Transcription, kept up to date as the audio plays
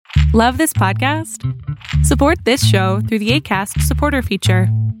Love this podcast? Support this show through the Acast supporter feature.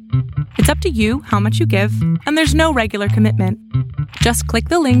 It's up to you how much you give, and there's no regular commitment. Just click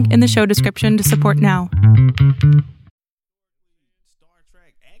the link in the show description to support now. Star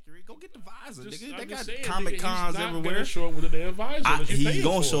Trek accurate. Go get the visor, nigga. They got saying, Comic Cons he's not everywhere. Gonna show up with a damn visor. He's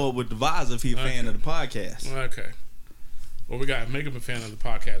gonna show up with the visor if he's a fan of the podcast. Okay. Well, we got to make him a fan of the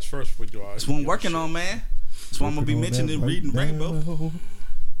podcast first before we do all That's what I'm working on, man. That's why I'm gonna be mentioning Reading Rainbow.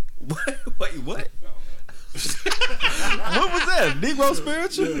 What? Wait, what? What was that? Negro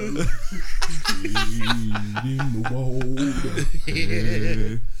spiritual?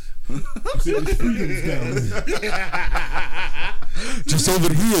 Just over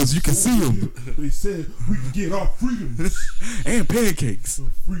the hills, you can see them. They said we can get our freedoms and pancakes.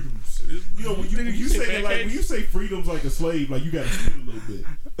 Freedoms. You know when you say it, like when you say freedoms like a slave, like you got to speak a little bit.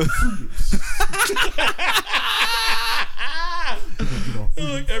 Freedoms.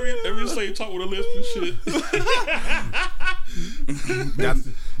 Look, every slave talk with a lisp and shit.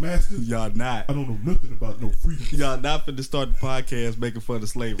 Master, y'all not. I don't know nothing about no freedom. Y'all not finna start the podcast making fun of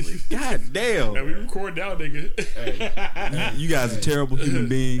slavery. God damn. Now we record now, nigga. Hey, you guys are terrible human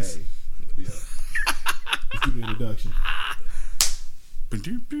beings. Hey, yeah. Let's do the introduction.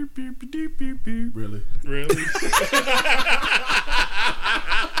 Really? Really?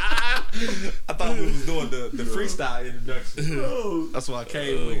 I thought we was doing the freestyle introduction. That's why I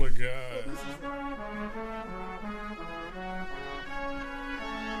came with. Oh my god.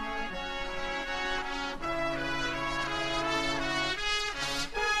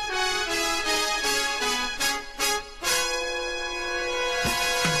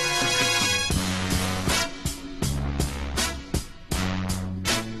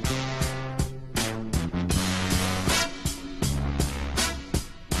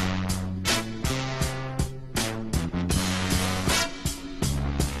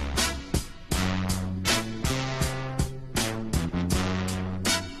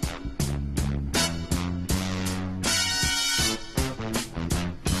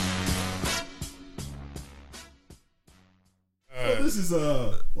 This is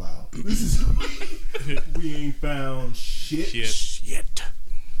wow. This is we ain't found shit.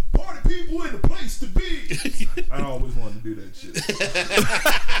 Party people in the place to be. I always wanted to do that shit.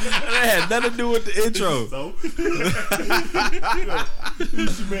 That had nothing to do with the intro. So, this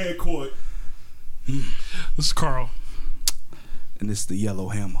is your man Court. This is Carl. And it's the Yellow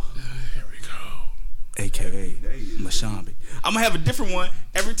Hammer. Here we go. AKA Mashambi. I'm gonna have a different one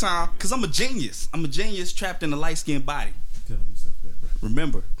every time because I'm a genius. I'm a genius trapped in a light skinned body. Telling yourself that, bro.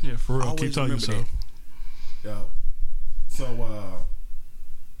 Remember. Yeah, for real. Always Keep telling remember yourself. Yo. So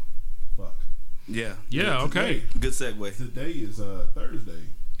fuck. Yeah. Yeah, okay. Good segue. Today is Thursday.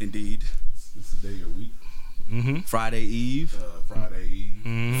 Indeed. It's the day of the week. Mm-hmm. Friday Eve. Friday Eve.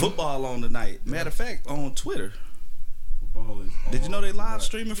 Mm-hmm. Football on tonight. Matter of fact, on Twitter. Football is on. Did you know they live tonight.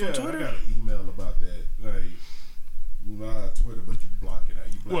 streaming from Twitter? I got an email about that. Like, you live Twitter, but you block it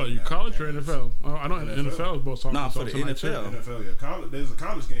out. Well, you college or NFL? I don't. NFL is both talking. Nah, for the tonight, NFL. NFL, yeah. There's a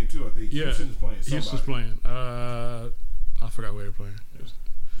college game too. I think Yeah. Houston is playing. Houston's playing. I forgot where they're playing.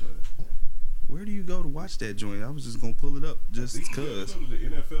 Where do you go to watch that joint? I was just gonna pull it up just cause. cause. Go to the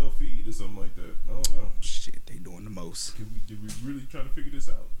NFL feed or something like that. I don't know. Shit, they doing the most. Did we really try to figure this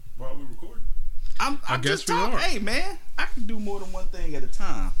out while we're recording? I'm guess just we talking. are. Hey man, I can do more than one thing at a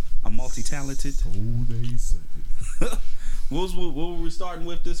time. I'm multi-talented. Oh, they said it. What were we starting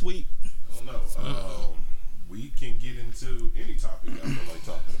with this week? I don't know. We can get into any topic I feel like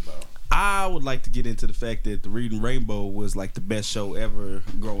talking about. I would like to get into the fact that the Reading Rainbow was like the best show ever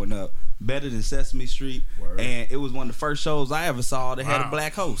growing up. Better than Sesame Street. Word. And it was one of the first shows I ever saw that had a Wow.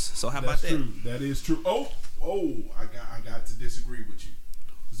 black host. So how That's about that? true. That is true. Oh, I got to disagree with you.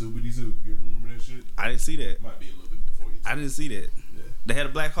 Zoobity Zoo. You remember that shit? I didn't see that. Might be a little bit before you. I didn't see that. Yeah. They had a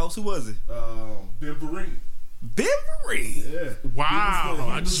black host. Who was it? Ben Vereen. Ben Vereen. Yeah. Wow, He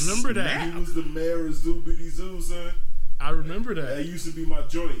I just remember that. He was the mayor of Zoobity Zoo, son. I remember That that. used to be my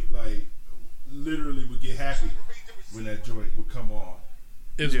joint. Like, literally would get happy when that joint would come on.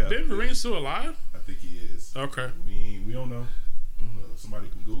 Is Yeah. Ben Vereen still alive? I think he is. Okay. We don't know. Somebody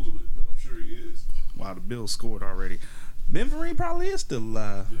can Google it, but I'm sure he is. Wow, the Bills scored already. Ben Vereen probably is still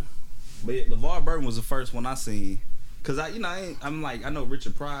alive. Yeah. But LeVar Burton was the first one I seen. Cause I know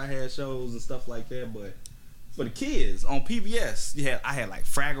Richard Pryor had shows and stuff like that, but for the kids on PBS, I had like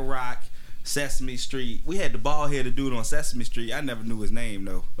Fraggle Rock, Sesame Street. We had the bald headed dude on Sesame Street. I never knew his name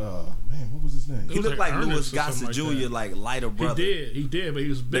though. Man, what was his name? He looked like Louis Gossett like Jr., like lighter brother. He did, but he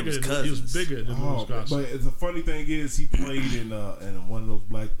was bigger. He was bigger than Louis Gossett. But the funny thing is, he played in one of those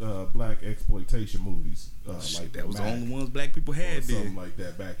black exploitation movies. Like that was the only ones black people had then. Something like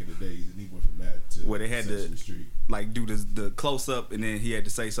that back in the days, and he went from that to where they had Sesame Street. Like do the close up, and then he had to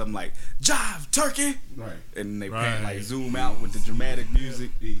say something like "Jive Turkey," right? And they like zoom out with the dramatic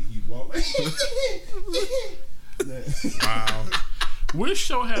music. He walked. Wow. Which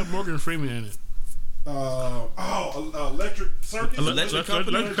show had Morgan Freeman in it? Electric Circus. Electric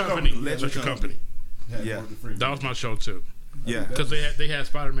Company. Yeah, that was my show too. Yeah, because they had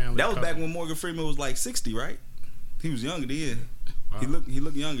Spider-Man. That was back when Morgan Freeman was like 60, right? He was younger then. Wow. He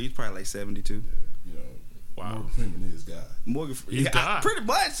looked younger. He's probably like 72. You know, wow. Morgan Freeman is God. Morgan Freeman, he's God. Pretty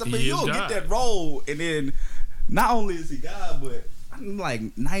much. I mean, He you'll is get God. that role, and then not only is he God, but I'm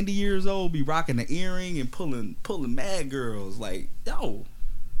like 90 years old, be rocking the earring and pulling mad girls. Like, yo.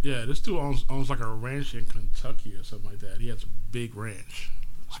 Yeah, this dude owns like a ranch in Kentucky or something like that. He has a big ranch.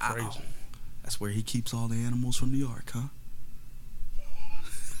 It's crazy. That's where he keeps all the animals from the ark, huh?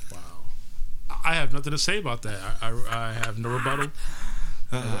 Wow. I have nothing to say about that. I have no rebuttal.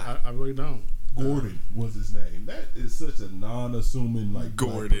 I really don't. Gordon was his name. That is such a non-assuming like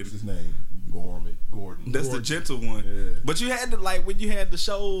Gordon. His name Gordon. That's the gentle one. Yeah. But you had to like when you had the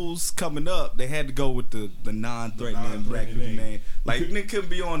shows coming up, they had to go with the non-threatening black people name. Like it couldn't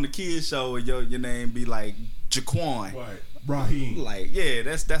be on the kids show and your name be like Jaquan. Right. Raheem. Like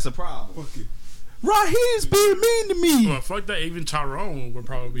that's a problem. Fuck it. Raheem's being mean to me. Well, fuck that. Even Tyrone would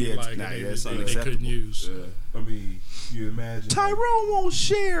probably be like they unacceptable. couldn't use. Yeah. I mean, you imagine Tyrone won't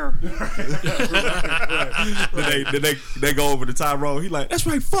share. Then they go over to Tyrone. He like, that's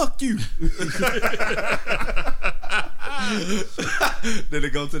right, fuck you. Then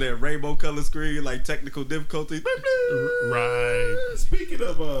they go to that rainbow color screen, like technical difficulties. Right. Speaking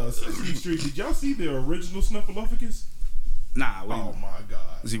of Sesame Street, did y'all see the original Snuffleupagus? Nah. Oh my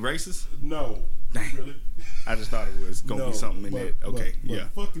God. Is he racist? No. Dang. Really? I just thought it was gonna be something in it. Okay, but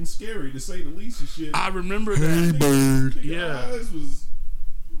fucking scary to say the least and shit. I remember that. Bird. Yeah. Eyes was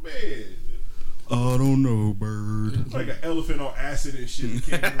man. I don't know, bird. Like an elephant on acid and shit. He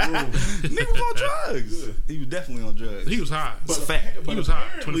came in the room. Nigga was on drugs. Yeah. He was definitely on drugs. He was high. He was high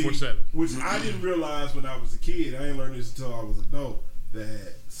 24/7. Which I didn't realize when I was a kid. I didn't learn this until I was an adult.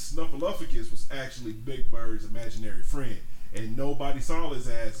 That Snuffleupagus was actually Big Bird's imaginary friend. And nobody saw his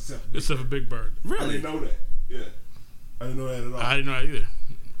ass except for Big Bird. Really? I didn't know that. Yeah. I didn't know that at all. I didn't know that either.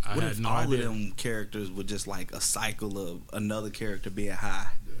 What if all of them characters were just like a cycle of another character being high?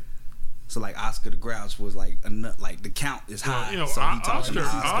 Yeah. So like Oscar the Grouch was like the count is high. Well, you know, so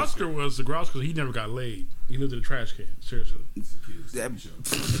Oscar was the Grouch because he never got laid. He lived in a trash can. Seriously. I'm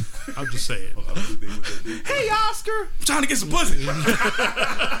just saying. Hey Oscar, I'm trying to get some pussy.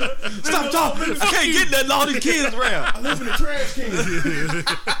 Stop talking. I can't get nothing. All these kids around. I live in a trash can. I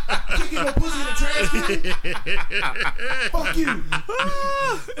can't get no pussy in a trash can. Fuck you.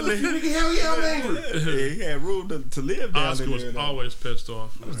 Nigga, hell yeah, I'm angry. Yeah, he had room to live down Oscar there. was always pissed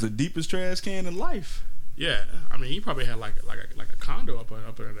off. It was the deepest trash can in life. Yeah, I mean, he probably had like a condo up in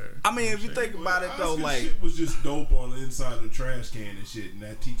there. I mean, if you think about it though, like shit was just dope on the inside of the trash can and shit, and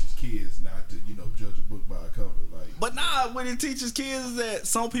that teaches kids not to, judge a book by a cover. Like, but nah, what it teaches kids is that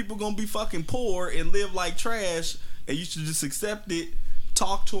some people gonna be fucking poor and live like trash, and you should just accept it,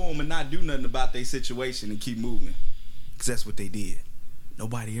 talk to them, and not do nothing about their situation and keep moving, because that's what they did.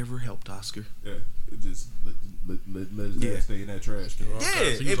 Nobody ever helped Oscar. Yeah, just let his ass stay in that trash can. Yeah,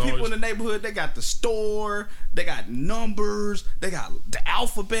 and people in the neighborhood, they got the store, they got numbers, they got the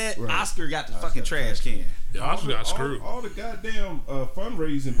alphabet. Right. Oscar got the fucking trash can. Yeah, Oscar got screwed. All the goddamn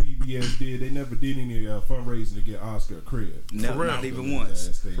fundraising PBS did, they never did any fundraising to get Oscar a crib. No, not even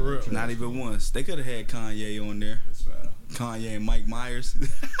once. For real. Not even once. They could have had Kanye on there. That's fine. Kanye and Mike Myers.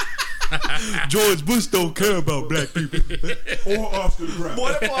 George Bush don't care about black people. Or Oscar the Grouch.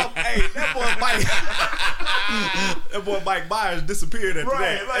 Boy, that boy Mike Myers disappeared after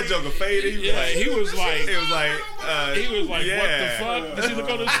that. Like, that joker faded. He was like, what the fuck? Did you look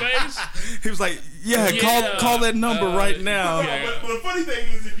on his face? He was like, call that number right now. Yeah. But the funny thing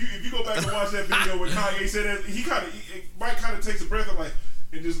is, if you go back and watch that video where Kanye said that, Mike kind of takes a breath and like,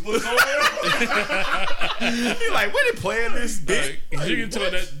 and just looks over there. He like, when they playing this dick? Like, you can tell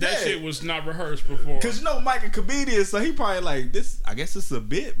that shit was not rehearsed before. Cause Mike a comedian, so he probably like this. I guess it's a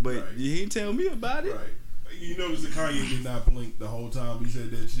bit, but he ain't tell me about it. Right. You notice that Kanye did not blink the whole time he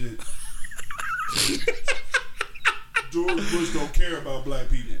said that shit. George Bush don't care about black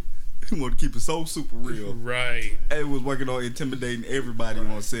people. He wanted to keep it so super real. Right. And was working on intimidating everybody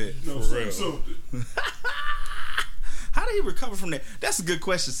on set. No, For real. something. How did he recover from that? That's a good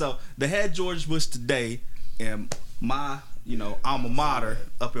question. So they had George Bush today, and my alma mater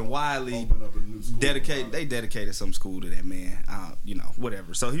up in Wiley Open up a new school. dedicated some school to that man.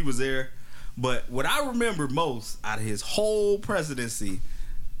 Whatever. So he was there. But what I remember most out of his whole presidency,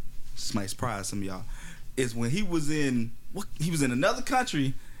 this might surprise some of y'all, is when he was in another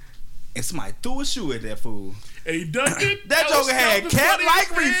country and somebody threw a shoe at that fool. And he dunked it. That joker had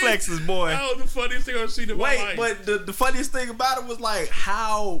cat-like reflexes, boy. That was the funniest thing I've seen in my life. But the funniest thing about it was like,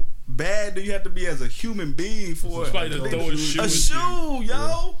 how bad do you have to be as a human being for Somebody to throw a shoe? A shoe,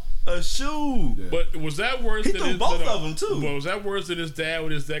 yo. A shoe. Yeah. But was that worse He than threw both of them too. But was that worse than his dad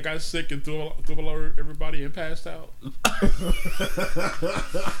when his dad got sick and threw everybody and passed out?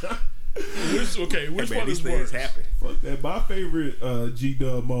 Which one is worse? Happen. Fuck that. My favorite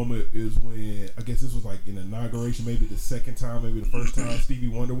G-Dub moment is when, I guess this was like an inauguration, maybe the second time, maybe the first time Stevie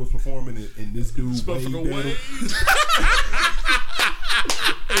Wonder was performing, and this dude waved at him.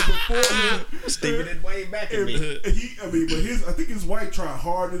 And before Stevie didn't wave back at me. I think his wife tried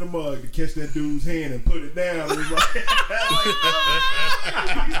hard in the mug to catch that dude's hand and put it down. It was like,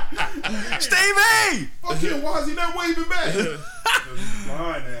 Stevie! fuck him, why is he not waving back?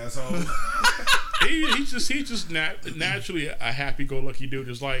 Blind asshole. He's just naturally a happy-go-lucky dude.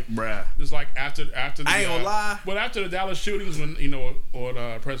 Just like Bruh. after the I ain't gonna lie. But after the Dallas shootings, when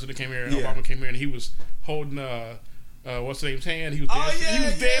the president came here, Yeah. Obama came here, and he was holding what's his name's hand. He was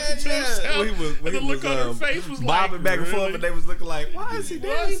dancing, dancing to himself. When and the look on her face was bobbing like, back and forth, really? and they was looking like, why is he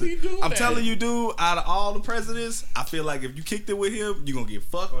dancing? doing I'm that? telling you, dude, out of all the presidents, I feel like if you kicked it with him, you're gonna get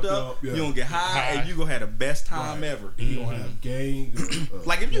fucked up, yeah. you're gonna get high, and you're gonna have the best time ever. He gonna have gang.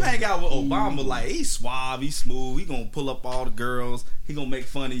 Like if you hang out with Obama, like he's suave, he's smooth, he gonna pull up all the girls, he gonna make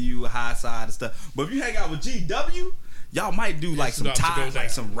fun of you, high side and stuff. But if you hang out with GW, y'all might do like some time, like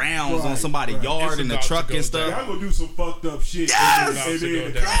some rounds on somebody's yard in the truck and stuff. Y'all gonna do some fucked up shit. Yes! And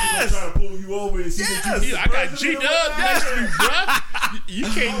then the Yes! cops gonna try to pull you over and see that you. I got G-Dub next to me, bruh. You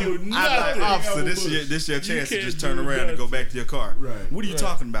can't do I'm like, nothing. officer, this your chance to can't just do turn around and go back to your car. Right. What are you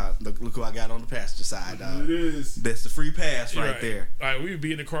talking about? Look who I got on the passenger side, dog. It is. That's the free pass right there. All right, we would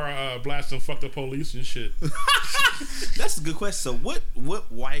be in the car blasting "fuck the police" and shit. That's a good question. So what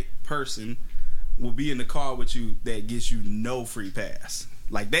white person will be in the car with you that gets you no free pass?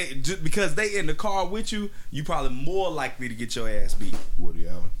 Like they just because they in the car with you, you probably more likely to get your ass beat. Woody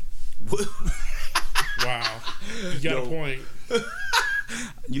Allen. Wow, you got a point.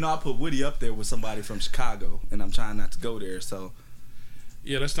 I put Woody up there with somebody from Chicago, and I'm trying not to go there. So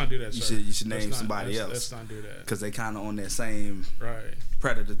Yeah, let's not do that. Sir. you should name Let's not- somebody else. Let's not do that. Because they kind of on that same Right.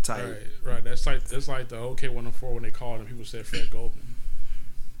 predator type. Right. That's like the OK-104 when they called him. People said Fred Goldman.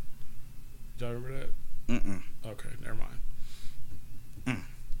 Did y'all remember that? Mm-mm. Okay, never mind.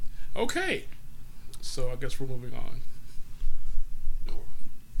 Okay, so I guess we're moving on.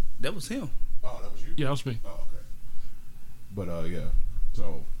 That was him. Oh, that was you. Yeah, that was me. Oh, okay. But yeah.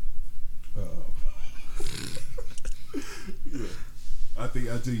 So, yeah. I think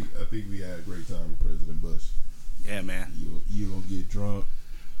we had a great time with President Bush. Yeah, man. You gonna get drunk.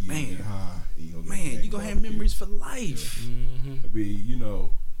 You Man. gonna get high. You gonna Man, you gonna have memories for life. Mm-hmm. I mean, You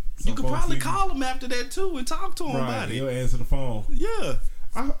some could folks probably think- call him after that too and talk to him Right, about he'll it. answer the phone. Yeah.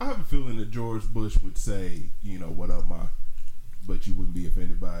 I have a feeling that George Bush would say, what up, ma? But you wouldn't be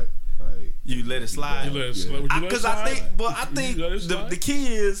offended by it. Like, You let it slide. You let it slide. Would you let it Because I slide? think, but I You think let it slide? the key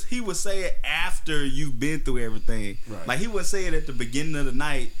is he would say it after you've been through everything. Right. Like he would say it at the beginning of the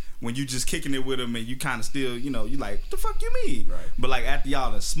night when you just kicking it with him and you kind of still, you like, what the fuck you mean? Right. But like after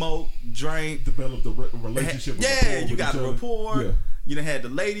y'all done smoke, drank, develop the relationship. With yeah, rapport you with got each a other. rapport. Yeah. You done had the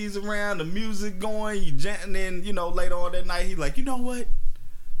ladies around, the music going, and then, later on that night, he's like, you know what?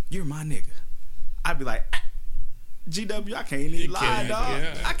 You're my nigga. I'd be like, GW, I can't even lie, dog.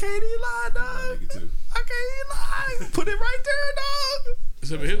 yeah. I can't even lie, dog. Nigga too. I can't even lie. Put it right there, dog.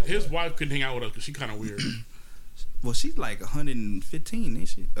 So his wife couldn't hang out with us because she kind of weird. Well, she's like 115, ain't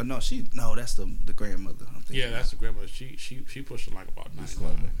she? No, that's the grandmother. I'm thinking Yeah, that's the about. grandmother. She pushed like about 9.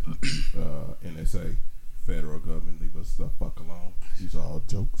 Disclaimer. NSA, federal government, leave us the fuck alone. These are all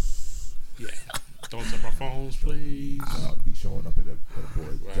jokes. Yeah. Don't tap our phones, please. I'll be showing up at a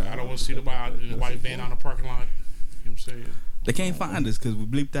boy's Right. job. I don't want to see nobody out in a white van out in the parking lot. You know what I'm saying? They can't find us because we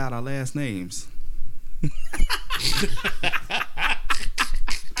bleeped out our last names.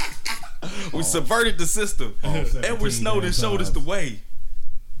 We subverted the system. Edward Snowden showed us the way.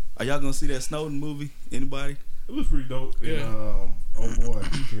 Are y'all gonna see that Snowden movie? Anybody? It was pretty dope. Yeah. And, oh boy, I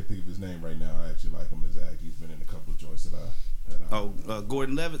can't think of his name right now. I actually like him as actor. He's been in a couple of joints that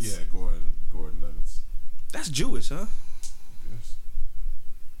Gordon Levitt. Yeah, Gordon Levitt. That's Jewish, huh? Yes.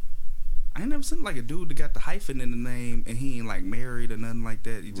 I ain't never seen like a dude that got the hyphen in the name and he ain't like married or nothing like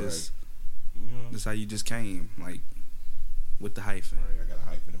that. He just that's how you just came, like with the hyphen. Right, I got a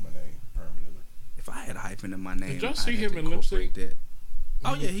hyphen in my name permanently. If I had a hyphen in my name, did y'all I'd see have him to in Lip Sync? that.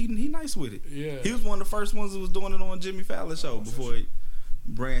 Oh yeah, he nice with it. Yeah, he was one of the first ones that was doing it on Jimmy Fallon show before he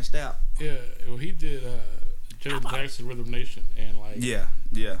branched out. Yeah, well he did Janet Jackson Rhythm Nation and like yeah.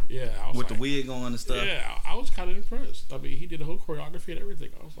 I was with like, the wig on and stuff. Yeah, I was kind of impressed. I mean, he did the whole choreography and everything.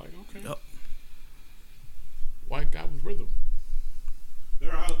 I was like, okay, Yep. white guy with rhythm.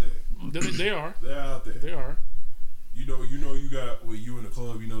 They're out there. They are. They're out there. They are. You know, you got when you in the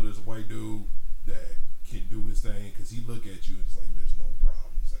club. You know, there's a white dude that can do his thing because he look at you and it's like there's no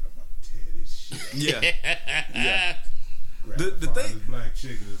problem. It's like I'm about to tear this shit up. Yeah. The thing, this black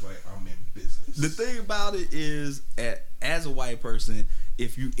chick is like I'm in business. The thing about it is, as a white person,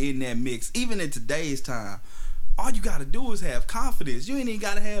 if you in that mix, even in today's time, all you gotta do is have confidence. You ain't even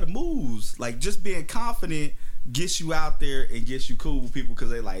gotta have the moves. Like just being confident gets you out there and gets you cool with people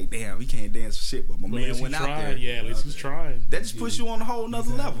because they like, damn, he can't dance for shit, but my man went out there. Yeah, at least he's trying. That just puts you on a whole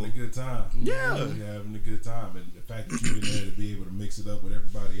nother level. Having a good time. Yeah, you're having a good time, and the fact that you're in there to be able to mix it up with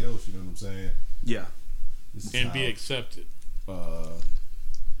everybody else, you know what I'm saying? Yeah, and be accepted.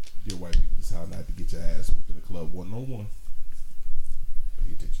 Dear white people, this is how not to get your ass whooped in the club 1-on-1.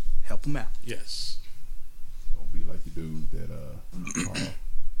 Pay attention. Help them out. Yes. Don't be like the dude that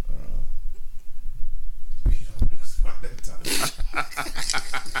beat up in the spot that time.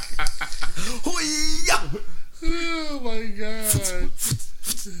 Oh my god.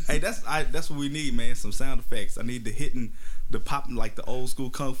 Hey, that's what we need, man. Some sound effects. I need the hitting, the popping like the old school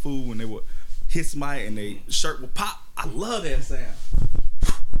kung fu when they would hit somebody and they shirt would pop. I love that sound.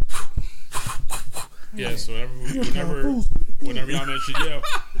 Yeah, so whenever y'all mention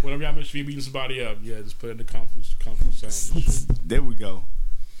me beating somebody up, yeah, just put in the kung fu sound. There we go.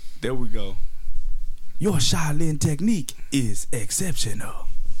 Your Shaolin technique is exceptional.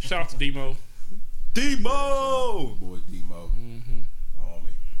 Shout out to Demo. Demo! Boy Demo.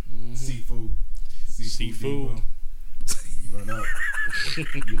 Homie. Seafood. Demo.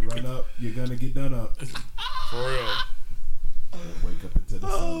 You run up, you're gonna get done up. For real. Wake up into the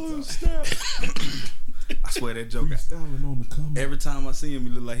sun. Oh, snap. I swear that joke. On the every time I see him, he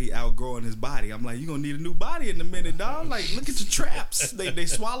look like he outgrowing his body. I'm like, you gonna need a new body in a minute, dog. Like, look at your traps. They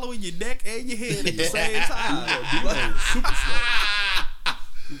swallow your neck and your head at the same time. Super slow.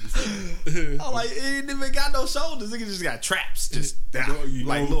 I'm like, he ain't even got no shoulders. Nigga just got traps. Just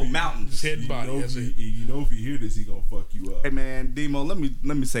like little mountains. Head and body. You know if you hear this, he gonna fuck you up. Hey man, Demo, let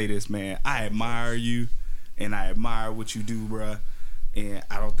me say this, man. I admire you and I admire what you do, bruh. And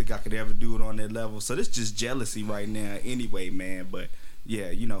I don't think I could ever do it on that level. So this just jealousy right now anyway, man. But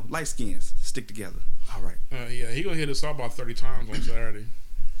yeah, you know, light skins stick together. All right. Yeah, he gonna hit us all about 30 times on Saturday.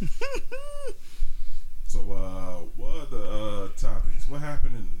 So what are the topics? What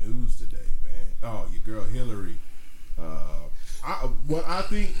happened in the news today, man? Oh, your girl Hillary. I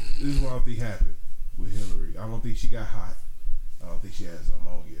think this is what I think happened with Hillary. I don't think she got hot. I don't think she has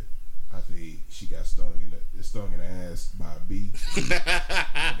pneumonia. I think she got stung in the ass by a bee. And the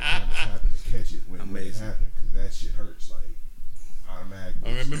cameras happened to catch it when it happened because that shit hurts like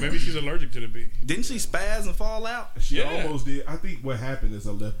automatically. Maybe she's allergic to the bee. Didn't she spaz and fall out? She almost did. I think what happened is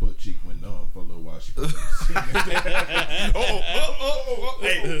her left butt cheek went numb for a little while. She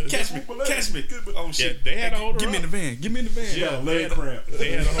Hey, catch me. Oh shit. Yeah, they had to hold her Give me in the van. Yeah, leg cramp.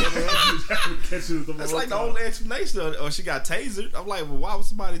 They had to hold her up. That's like the only explanation. Or she got tasered. I'm like, well, why would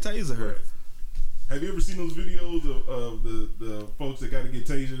somebody taser her? Right. Have you ever seen those videos of the folks that got to get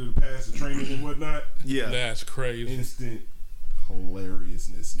tasered to pass the training and whatnot? Yeah, that's crazy. Instant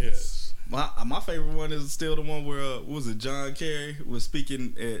hilariousness. Yes. My favorite one is still the one where what was it? John Kerry was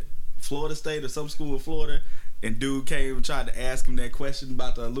speaking at Florida State or some school in Florida, and dude came and tried to ask him that question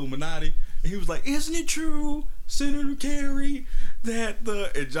about the Illuminati, and he was like, "Isn't it true, Senator Kerry, that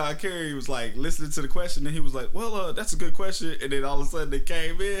the?" And John Kerry was like listening to the question, and he was like, "Well, that's a good question." And then all of a sudden they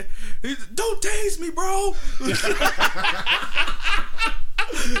came in, "Don't tase me, bro."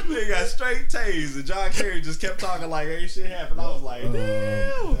 They got straight tased, and John Kerry just kept talking like ain't shit happened. I was like,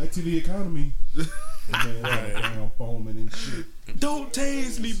 damn. Back to the economy. And then down foaming and shit. Don't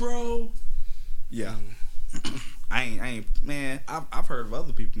tase me, bro. Yeah. I ain't man, I've heard of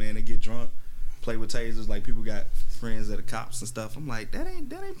other people, man, they get drunk play with tasers. Like people got friends that are cops and stuff. I'm like, that ain't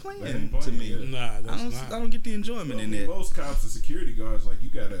playing to me. Yeah. Nah, I don't get the enjoyment in it. Most cops and security guards, like you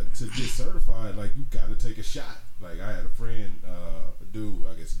gotta to get certified, like you gotta take a shot. Like I had a friend, a dude,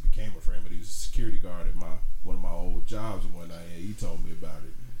 I guess he became a friend, but he was a security guard at one of my old jobs and whatnot. And he told me about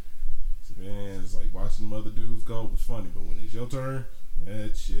it. So, man, it's like watching them other dudes go was funny, but when it's your turn,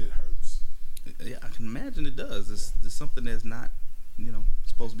 that shit hurts. Yeah, I can imagine it does. It's something that's not,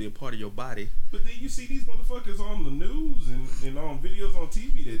 supposed to be a part of your body. But then you see these motherfuckers on the news and on videos on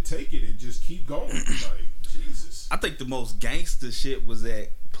TV that take it and just keep going. Like, Jesus. I think the most gangster shit was that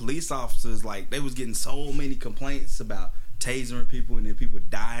police officers, like, they was getting so many complaints about tasering people and then people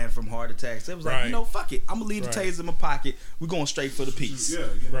dying from heart attacks. They was like, fuck it. I'm going to leave the taser in my pocket. We're going straight for the piece.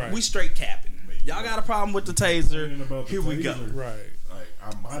 Yeah, we straight capping. Y'all got a problem with the taser. Here we go. Right. Like,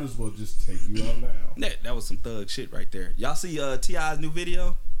 I might as well just take you out now. That was some thug shit right there. Y'all see T.I.'s new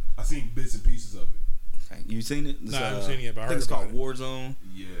video? I seen bits and pieces of it. Okay. You seen it? No, I haven't seen it yet, but I heard it's about called Warzone.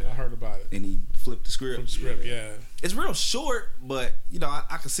 Yeah. I heard about it. And he flipped the script. Yeah. It's real short, but,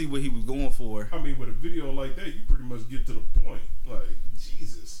 I can see what he was going for. I mean, with a video like that, you pretty much get to the point. Like,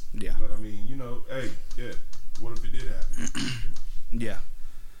 Jesus. Yeah. But, I mean, hey, yeah. What if it did happen? Yeah.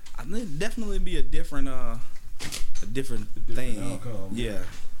 I think it'd definitely be a different thing. Outcome. Yeah.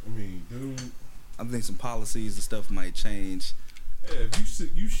 I mean, dude. I think some policies and stuff might change. Yeah, if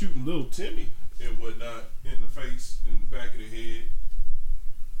you shooting little Timmy and whatnot in the face, in the back of the head,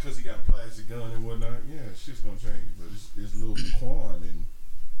 because he got a plastic gun and whatnot, yeah, shit's gonna change. But it's little Daquan and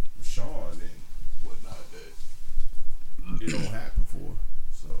Rashawn and whatnot that it don't happen for.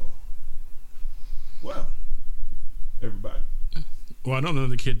 So, well, everybody. Well, I know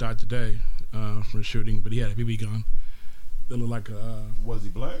another kid died today from a shooting, but he had a BB gun. That looked like a. Was he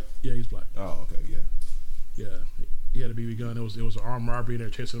black? Yeah, he's black. Oh, okay, yeah. Yeah, he had a BB gun. It was an armed robbery. They were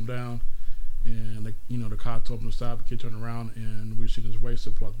chasing him down, and the cop told him to stop. The kid turned around, and we seen his waist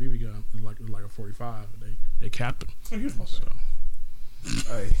to pull out the BB gun. It was like a 45. And they capped him. So here's my thing.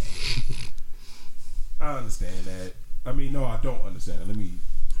 Hey, I understand that. I mean, no, I don't understand. Let me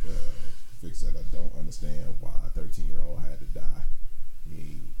fix that. I don't understand why a 13-year-old had to die.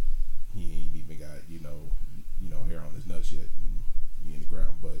 He ain't even got hair on his nuts yet, and he in the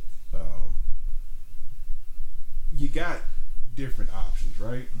ground. But you got different options,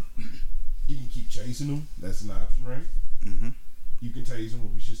 right? You can keep chasing them. That's an option, right? Mm-hmm. You can tase them.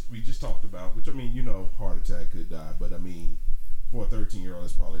 We just talked about, which I mean, heart attack could die, but I mean, for a 13-year-old,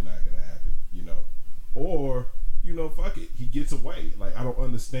 that's probably not gonna happen, Or fuck it, he gets away. Like, I don't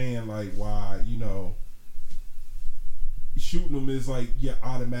understand like why shooting them is like your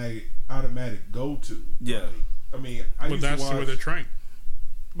automatic go to. Yeah. Like, I mean, but that's where they're trained.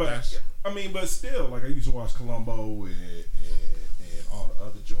 But I mean, but still, like I used to watch Columbo and all the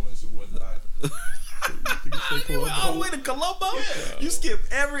other joints and whatnot. You went all the way to Columbo? Yeah. You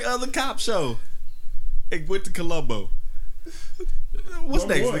skipped every other cop show and went to Columbo. What's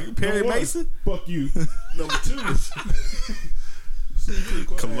next? Like Perry Mason? Fuck you. Number 2.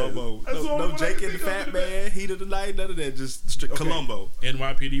 Columbo. No Jake and the Fat Man, Heat of the Night, none of that. Just straight Columbo.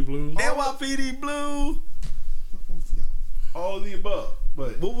 NYPD Blue. NYPD Blue. All of the above.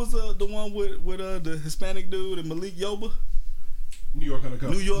 But what was the one with the Hispanic dude and Malik Yoba? New York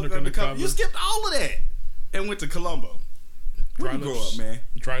Undercover. New York Undercover. You skipped all of that and went to Columbo. Where you grow up, man?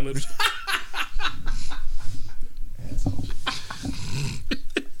 Dry lips.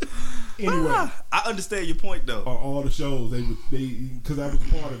 Anyway, I understand your point though. On all the shows, they because that was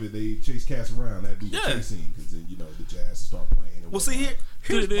part of it. They chase cats around. That'd be the chase scene because then the jazz start playing. Well, see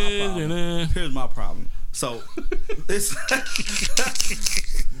here's my problem. Here's my problem. So it's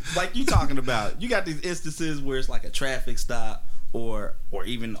like you talking about. You got these instances where it's like a traffic stop or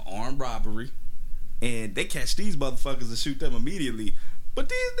even armed robbery, and they catch these motherfuckers and shoot them immediately. But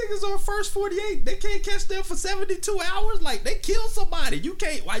these niggas on first 48, they can't catch them for 72 hours. Like, they killed somebody. You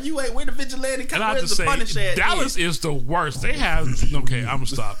can't. Why you ain't? Where the vigilante come? Where's the punish at? Dallas is the worst. They have. Okay, I'm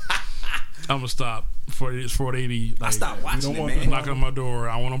gonna stop for this 480. Like, I stopped watching it, man. Knocking on my door.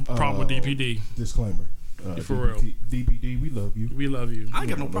 I want a problem with DPD. Disclaimer. For real. DPD, we love you. We love you. I ain't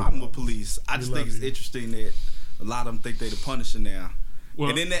got no problem with police. I just think it's interesting that a lot of them think they the punisher now. Well,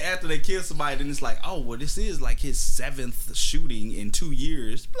 and then after they kill somebody, then it's like, oh, well, this is like his 7th shooting in 2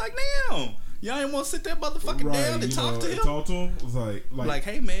 years. Like, damn, y'all ain't want to sit that motherfucker down and talk to him? Talk to him? It was like,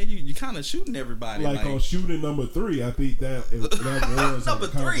 hey, man, you kind of shooting everybody. Like on shooting number 3, I think that was number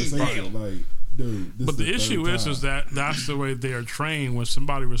 3. Damn. Like, dude, but the issue is that that's the way they are trained. When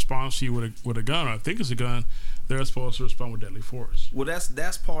somebody responds to you with a gun, or I think it's a gun, they're supposed to respond with deadly force. Well,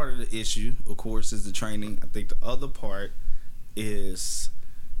 that's part of the issue, of course, is the training. I think the other part is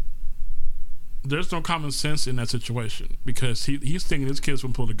there's no common sense in that situation because he's thinking his kids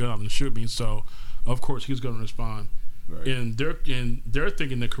will pull the gun and shoot me, so of course he's going to respond. Right. And they're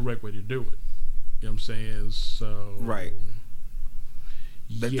thinking the correct way to do it. You know what I'm saying? So right.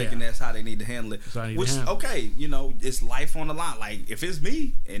 They're thinking that's how they need to handle it. Which, okay, you know, it's life on the line. Like, if it's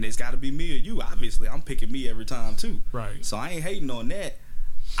me, and it's got to be me or you, obviously, I'm picking me every time, too. Right. So I ain't hating on that.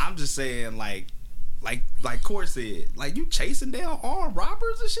 I'm just saying, like Court said, like, you chasing down armed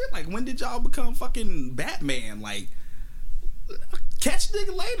robbers and shit? Like, when did y'all become fucking Batman? Like, catch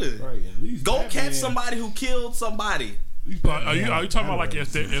nigga later. Right. At least go catch somebody who killed somebody. Are you talking about like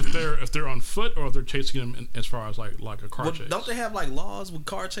if they're on foot or if they're chasing them as far as like a car chase? Don't they have like laws with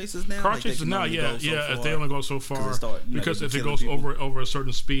car chases now? Car like chases now, yeah. If they only go so far, because if it goes people. over a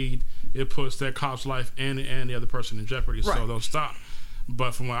certain speed, it puts that cop's life and the other person in jeopardy. Right. So they'll stop.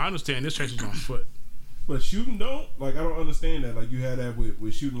 But from what I understand, this chase is on foot. But shooting don't I don't understand that. Like you had that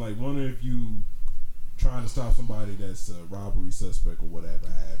with shooting. Like wonder if you trying to stop somebody that's a robbery suspect or whatever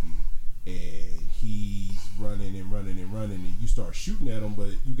have you, and he's running and you start shooting at him, but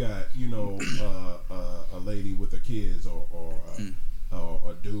you got a lady with her kids or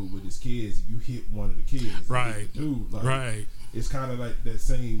a dude with his kids. You hit one of the kids, right? Dude, like, right. It's kind of like that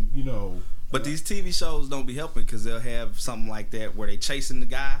same, But these TV shows don't be helping because they'll have something like that where they chasing the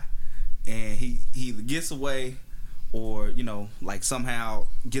guy and he either gets away or like somehow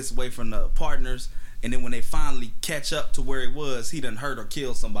gets away from the partners. And then when they finally catch up to where he was, he done hurt or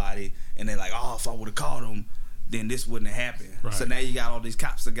killed somebody. And they're like, oh, if I would have caught him, then this wouldn't have happened. Right. So now you got all these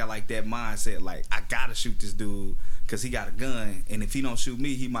cops that got like that mindset, like, I got to shoot this dude because he got a gun. And if he don't shoot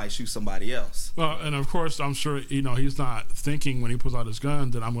me, he might shoot somebody else. Well, and of course, I'm sure, he's not thinking when he pulls out his gun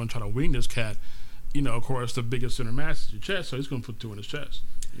that I'm going to try to wing this cat. Of course, the biggest center mass is your chest, so he's going to put two in his chest.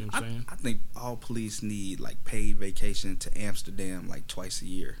 You know what I'm saying? I think all police need, like, paid vacation to Amsterdam, like, twice a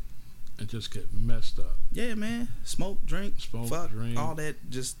year. And just get messed up. Yeah, man. Smoke, drink, all that.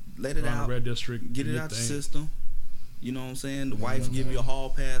 Just let it out. Red District. Get it out the system. You know what I'm saying? The wife give you a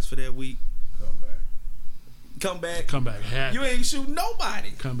hall pass for that week. Come back happy. You ain't shooting nobody.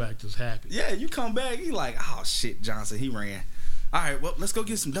 Come back just happy. Yeah, you come back, you like, oh shit, Johnson, he ran. All right, well, let's go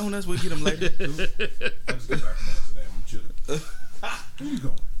get some donuts. We'll get them later. I just get back from Amsterdam. I'm chilling. Where you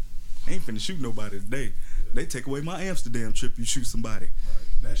going? I ain't finna shoot nobody today. They take away my Amsterdam trip. You shoot somebody. Right.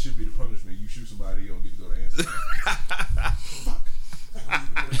 That should be the punishment. You shoot somebody, you don't get to go to Amsterdam. Fuck.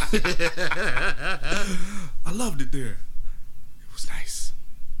 I loved it there. It was nice.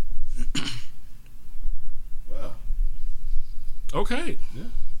 Well. Okay. Yeah.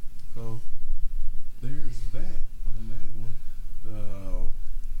 So there's that on that one.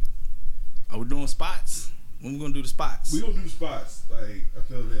 Are we doing spots? When we gonna do the spots? We gonna do the spots. Like, I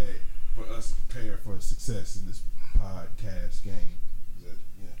feel that for us to prepare for success in this podcast game.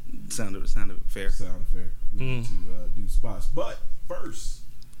 Sounded fair. Sounded fair. We need to do spots. But first,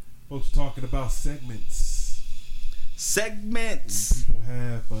 folks are talking about segments. Segments. People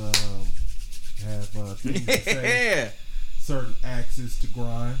have things to say. Certain axes to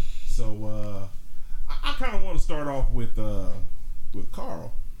grind. So I kind of want to start off with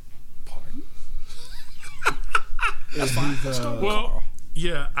Carl. Pardon? That's fine. Well,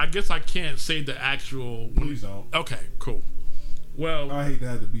 yeah, I guess I can't say the actual. Please don't. Okay, cool. Well, I hate to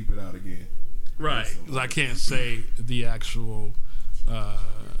have to beep it out again. Right, because I can't say the actual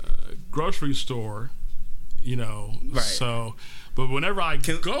grocery store, Right. So, but whenever I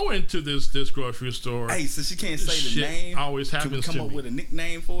go into this grocery store, hey, since you can't say the name, always happens to me. Can we come up with a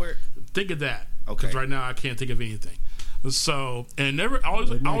nickname for it? Think of that. Okay. Because right now I can't think of anything. So, and it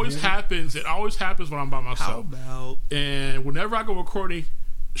always happens. It always happens when I'm by myself. How about? And whenever I go with Courtney,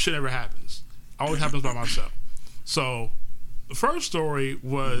 shit never happens. Always happens by myself. So, the first story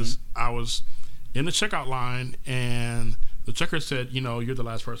was I was in the checkout line and the checker said, you're the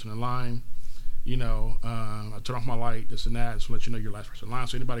last person in line. I turn off my light, this and that, so let you know you're the last person in line.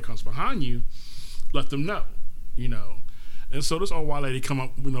 So anybody comes behind you, let them know. And so this old white lady come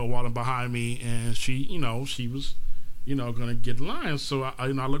up, walking behind me, and she was, gonna get in line. So I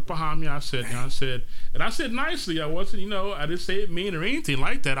looked behind me. I said nicely. I wasn't, I didn't say it mean or anything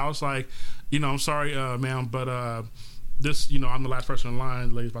like that. I was like, I'm sorry, ma'am, but this, I'm the last person in line.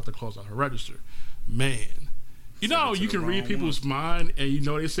 The lady's about to close out her register. Man, you can read people's mind, and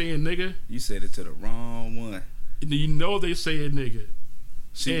they saying nigga. You said it to the wrong one. They say nigga.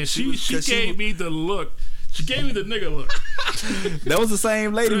 She gave me the look. She gave me the nigga look. That was the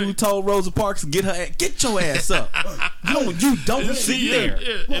same lady who told Rosa Parks, get your ass up. You don't sit there.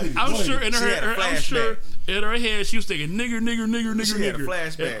 And I'm sure in She had a I'm sure flashback. in her head she was thinking nigger, She had a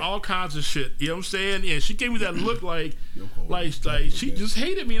flashback. and all kinds of shit. You know what I'm saying? Yeah, she gave me that look like she just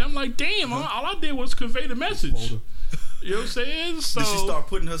hated me, and I'm like, damn, all I did was convey the message. You know what I'm saying? So did she start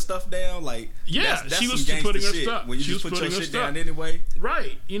putting her stuff down? Like, yeah, that's she some was gangster putting her shit. stuff. When you She just was put your putting her shit stuff. down anyway.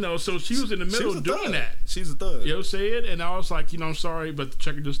 right, you know, so she was in the middle of doing that. She's a thug. You know what I'm saying? And I was like, I'm sorry, but the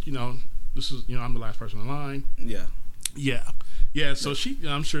checker just, this is, I'm the last person in line. Yeah. Yeah. So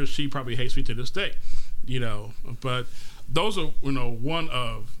I'm sure she probably hates me to this day, but those are, one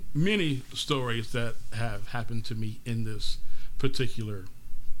of many stories that have happened to me in this particular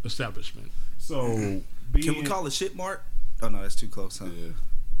establishment. So, Can we call it shit mart? Oh no, that's too close, huh? Yeah.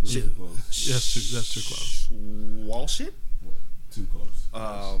 Shit. Too close. That's too close. Wall shit? What? Too close.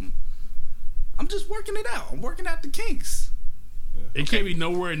 I'm just working it out. I'm working out the kinks. It can't be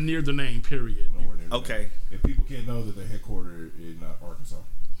nowhere near the name, period. Nowhere near Okay. that. And people can't know that they're headquartered in Arkansas.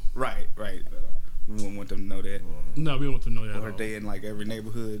 Right. We wouldn't want them to know that. No, we don't want to know that at Or all. they in like every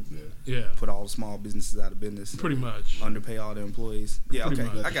neighborhood. Yeah, Put all the small businesses out of business. pretty much. Underpay all the employees. Yeah, Pretty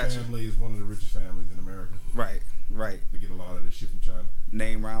okay. much. I got you. Family is one of the richest families in America. Right. They get a lot of this shit from China.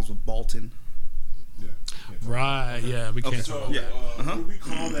 Name rhymes with Bolton. Yeah. Right, yeah, we can't Okay. talk So, about Yeah. what do we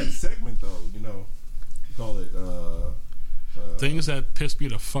call that segment, though? We call it, things that piss me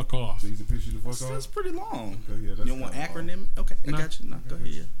the fuck off. things that piss you the fuck That's off? pretty long. Okay, yeah, that's You don't want kinda long. acronym? Okay, I No. got you. No, go ahead.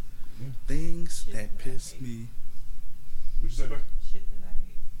 Yeah. Yeah. Things that piss me. What'd you say, man? Shit that I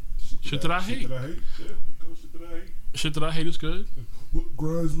hate. Shit that I hate. Shit that I hate. Yeah, we go shit that I hate. Shit that I hate is good. What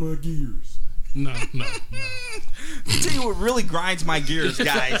grinds my gears? No. Tell you what really grinds my gears,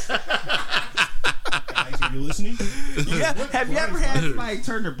 guys. Guys, are you listening? Yeah. Have you ever had somebody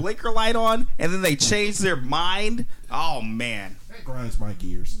turn their blinker light on and then they change their mind? Oh man. That grinds my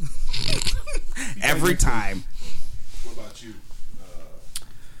gears. Every time. What about you?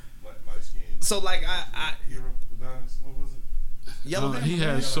 Light skin. So like I Hero, Adonis, what was it? Yellow He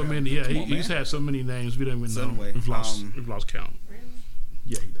Hammer. has so many. Yeah, Come on, he's man. had so many names we don't even So know. anyway, We've lost count. Really?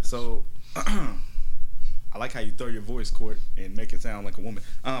 Yeah, he does. So I like how you throw your voice, Court, and make it sound like a woman.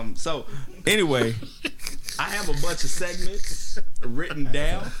 So anyway, I have a bunch of segments written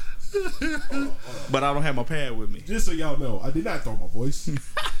down, but I don't have my pad with me. Just so y'all know, I did not throw my voice.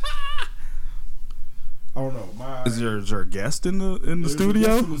 I don't know. Is there a guest in the There's a studio?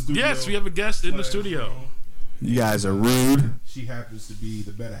 guest in the studio. Yes, we have a guest in the studio. You guys are rude. She happens to be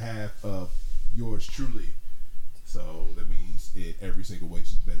the better half of yours truly. So that means in every single way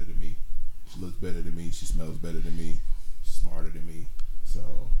she's better than me. She looks better than me. She smells better than me. She's smarter than me. So,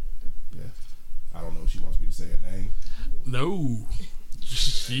 yeah. I don't know if she wants me to say her name. No,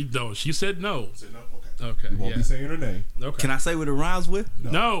 she said no. Say no? Okay. Okay, We won't yeah. be saying her name. Okay. Can I say what it rhymes with?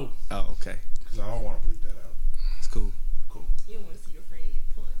 No. Oh, okay. Because I don't want to bleep that out. It's cool. Cool. You don't want to see your friend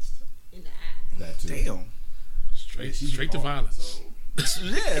get punched in the eye. That too. Damn. Straight to violence.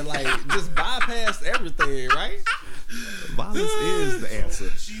 Yeah, like just bypass everything, right? Violence is the answer.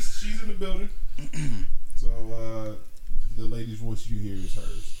 She's in the building. So the lady's voice you hear is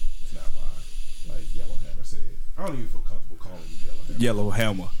hers. It's not mine. Like Yellow Hammer said. I don't even feel comfortable calling you Yellow Hammer. Yellow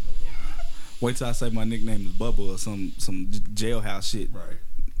Hammer. Wait till I say my nickname is Bubba or some jailhouse shit. Right.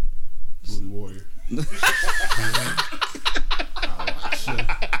 Booty Warrior. I'll watch you.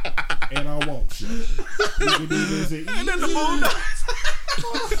 And I won't you. We can do this and And then the Boondocks.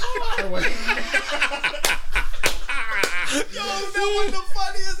 Yo, that was the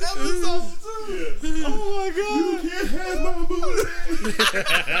funniest episode too. Oh my god. You can't have my booty.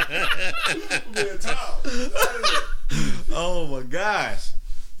 Man, Tom. Oh my gosh.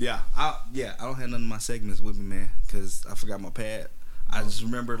 Yeah, I don't have none of my segments with me, man, because I forgot my pad. I just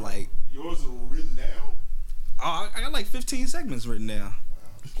remember like, Yours is written down? oh, I got like 15 segments written down.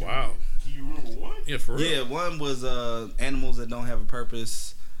 Wow. Can you remember one? Yeah, for real. Yeah, one was animals that don't have a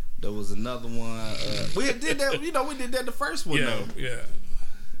purpose. There was another one. We did that. We did that the first one Yeah, though. yeah.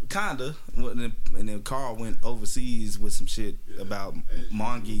 Kinda. And then Carl went overseas with some shit about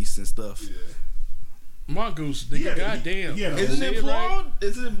mongoose and stuff. Yeah. Mongoose, nigga, goddamn. he had a Is Isn't it it right? plural?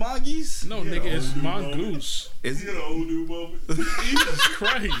 Isn't it mongoose? No, Yeah, nigga, it's old dude mongoose. Is He had an old new moment. Jesus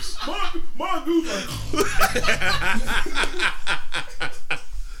Christ. Mongoose.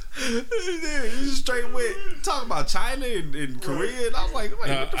 You just straight went talking about China and Korea, and I was like, what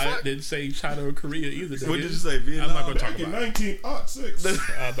the I fuck? didn't say China or Korea either. What nigga. did you say? Vietnam? I'm not gonna talk Back in about it. 1906. I'm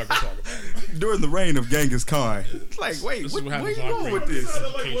not gonna talk about it. During the reign of Genghis Khan. It's like, wait, This is what where happens you when I going bring with up this?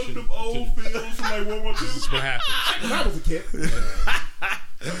 Sounded like one of them old films from like World War II. That's what happens. When I was a kid.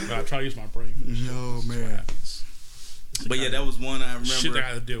 But I try to use my brain for this shit. No, It's man. what happens. It's the But yeah, kind that was one I of shit remember. I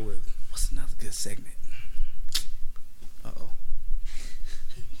had to deal with. What's another good segment?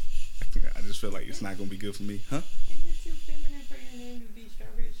 I just feel like it's not gonna be good for me, huh? Is it too feminine for your name to be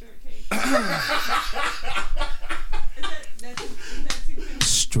Strawberry Shortcake? is that too feminine?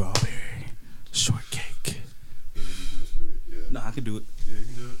 Strawberry shortcake. Yeah. No, I can do it. Yeah, you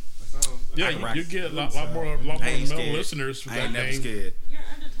can do it. That sounds. Yeah, I can rock you it. get a lot more I ain't male scared. listeners with I that ain't never name. scared. Your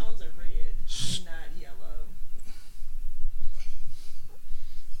undertones are red, and not yellow.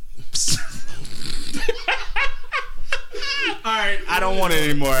 All right, I don't want it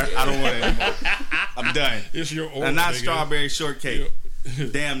anymore. I'm done. It's your aura. And not nigga. strawberry shortcake.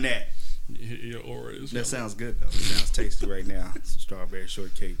 Damn that. Your aura is That yellow. sounds good though. It sounds tasty right now. Some strawberry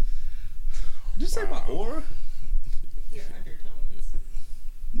shortcake. Did you say my aura? Your undertones.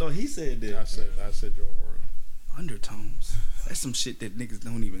 No, he said I that. said your aura. Undertones. That's some shit that niggas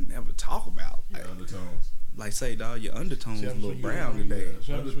don't even ever talk about. Yeah, undertones. Like say, dog, your undertones See, a happens little when you- brown today.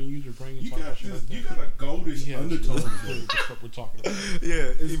 So happens when you use your brain and You talk got about shit this. like You that. got a goldish Yeah, undertone. What the fuck we're talking about?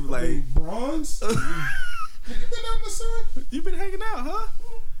 Yeah, he was like, bronze. Have you been out in the sun? you been hanging out, huh?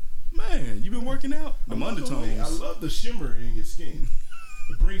 Man, you been working out? Them I undertones. love the shimmer in your skin.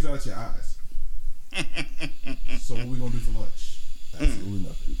 It brings out your eyes. So what we gonna do for lunch? Absolutely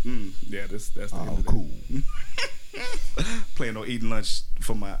nothing. Yeah, that's the end I'm of cool. that. Planning on eating lunch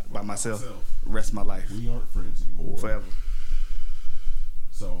by myself. Myself. Rest of my life. We aren't friends anymore. Forever.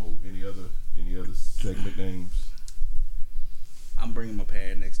 So any other segment names? I'm bringing my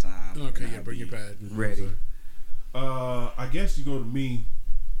pad next time. Okay, and yeah, I'll bring your be pad. Ready. I guess you go to me.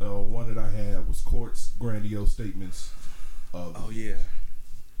 One that I had was Court's grandiose statements of Oh yeah.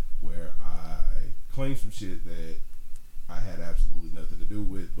 where I claimed some shit that I had absolutely nothing to do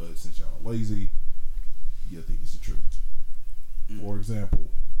with, but since y'all lazy, you think it's the truth. For example,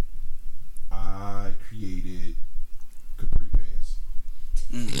 I created Capri Pants.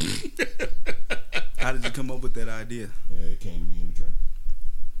 How did you come up with that idea? Yeah, it came to me in a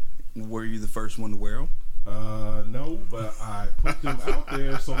dream. Were you the first one to wear them? No, but I put them out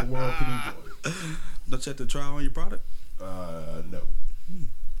there so the world can enjoy it. Don't you have to try on your product? No.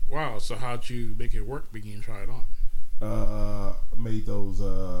 Wow, so how'd you make it work? Begin to try it on. Made those,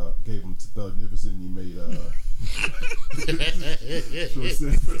 gave them to Thug Niverson. He made,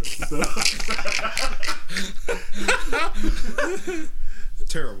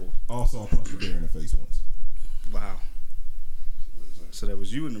 Terrible. also, I punched the bear in the face once. Wow. So that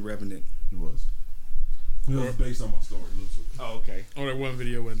was you and the Revenant. It was. It was based on my story, loosely. Oh, okay. Oh, that one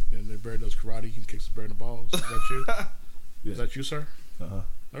video when the bear does karate, he kicks the bear in the balls. Is that you? Yeah. Is that you, sir? Uh-huh.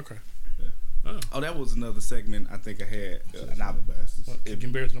 Okay. Yeah. Oh, that was another segment I think I had. And I, What,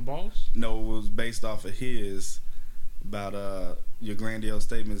 kicking bears in the balls? no, it was based off of his about your grandiose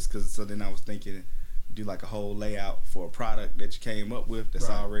statements. Cause so then I was thinking, do like a whole layout for a product that you came up with that's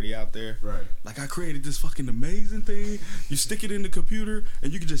Right. already out there. Right. Like I created this fucking amazing thing. You stick it in the computer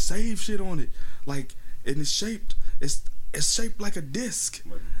and you can just save shit on it. Like, and it's shaped like a disc,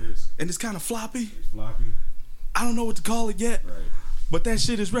 Like this. and it's kind of floppy. It's floppy. I don't know what to call it yet, Right. but that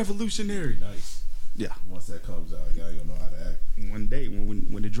shit is revolutionary. Nice. Yeah. Once that comes out, y'all don't know how to act. One day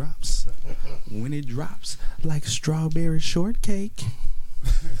when it drops, when it drops like strawberry shortcake.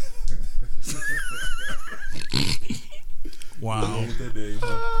 Wow. With that name,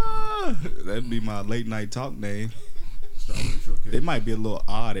 huh? That'd be my late night talk name. Strawberry shortcake. It might be a little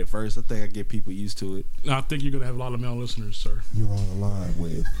odd at first. I think I get people used to it. I think you're gonna have a lot of male listeners, sir. You're on the line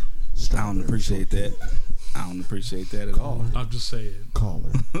with I don't appreciate that. I don't appreciate that at all. I'm just saying. Caller.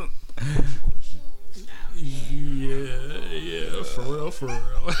 What's your question? Yeah, for real, for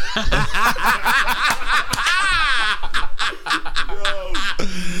real.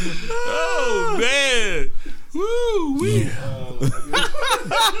 Oh man! Woo wee!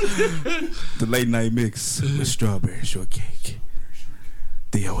 The late night mix with strawberry shortcake.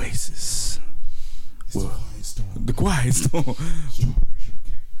 The Oasis. Well, the Quiet Storm. Strawberry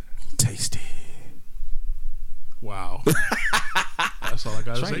shortcake. Tasty. Wow. That's all I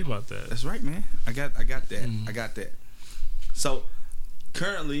gotta That's say right. about that. That's right, man. I got that. I got that. So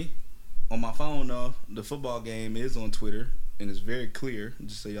currently on my phone though, the football game is on Twitter and it's very clear,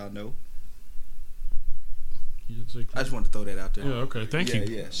 just so y'all know. You did say I just wanted to throw that out there. yeah, okay. Thank you.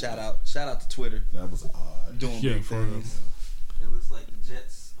 Yeah. Shout out to Twitter. That was odd. Doing Yeah, big for real. things. It looks like the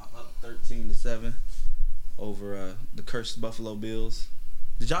Jets are up 13-7 over the cursed Buffalo Bills.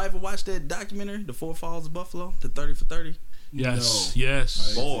 Did y'all ever watch that documentary, The Four Falls of Buffalo, the 30 for 30? Yes, No.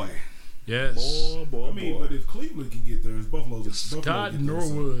 yes. Boy, Yes. Boy. I mean, but if Cleveland can get there, it's Buffalo. Scott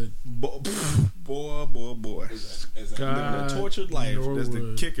Norwood. Boy. Scott The tortured life. That's the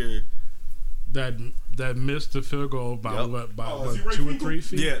Norwood. kicker. That missed the field goal by Yep. what? By is he Ray 2 or Finkel? 3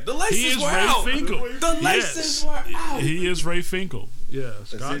 feet? Yeah, the He laces is were Ray out. Finkel. The laces were out. He is Ray Finkel. Yeah,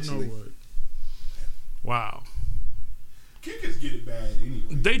 Scott Essentially. Norwood. Wow. Kickers get it bad anyway.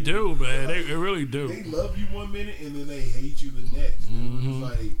 They do, man. They really do. They love you one minute and then they hate you the next.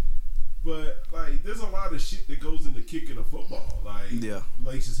 Mm-hmm. But there's a lot of shit that goes into kicking a football. Like, Yeah.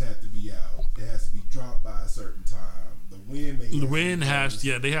 laces have to be out. It has to be dropped by a certain time. The wind may. The wind has,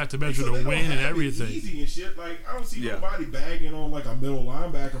 yeah, they have to measure So the they don't wind and have it everything. Easy and shit. Like, I don't see Yeah. nobody bagging on like a middle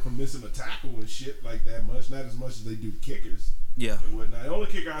linebacker for missing a tackle and shit like that much. Not as much as they do kickers Yeah. and whatnot. The only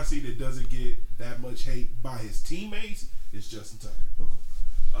kicker I see that doesn't get that much hate by his teammates is Justin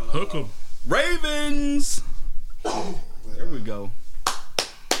Tucker. Hook 'em. Ravens. There we go. But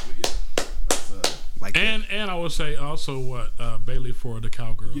yeah, that's, Like And I would say also what Bailey for the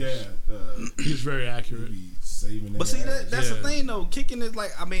Cowgirls. yeah, He's very accurate. be saving. But see, that's Yeah. the thing though. Kicking is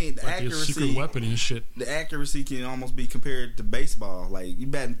like, I mean, the Like his accuracy. secret weapon and shit. The accuracy can almost be compared to baseball. Like you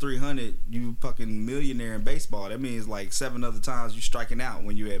batting 300, you fucking millionaire in baseball. That means like 7 other times you striking out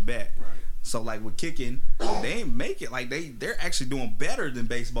when you at bat. Right. So like with kicking, they ain't make it. Like they're actually doing better than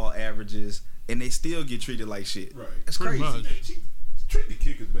baseball averages, and they still get treated like shit. Right. That's Pretty crazy. much. Treat the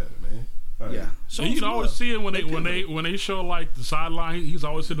kickers better, man. Like, Yeah. So you can always see it when they show like the sideline. He's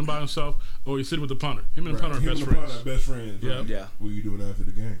always sitting by himself, or he's sitting with the punter. Him and the punter are Him best and the punter friends. are best friends. Yeah. Right? Yeah. What are you doing after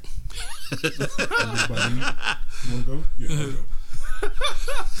the game? Anybody need? You want to go? Yeah, I'll go.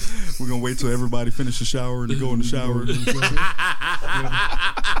 We're gonna wait till everybody finish the shower and go in the shower.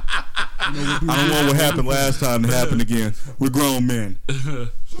 I don't want what happened last time to happen again. We're grown men.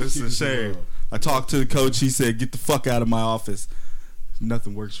 This is a shame. I talked to the coach. He said, "Get the fuck out of my office.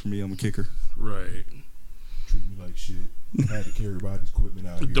 Nothing works for me. I'm a kicker." Right. Treat me like shit. I had to carry everybody's equipment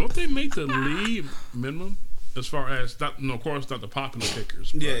out here. Don't they make the league minimum as far as not? No, of course not the popular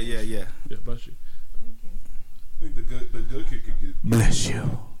kickers. But, Yeah. Yeah, bless you. I think the good kicker get. Bless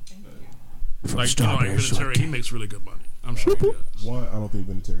you. Like Vinatieri, he makes really good money. I'm sure he does. One, I don't think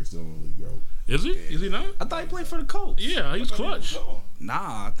Vinatieri's still in the league, bro. Is he? Is he not? I thought he played for the Colts. Yeah, he's clutch.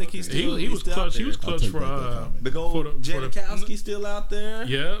 Nah, I think he's still. He was still clutch. out He was there. clutch take for back that comment. Big old for the- Janikowski still out there.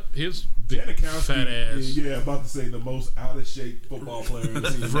 Yeah, his big Janikowski, fat ass, Yeah, about to say the most out of shape football player in the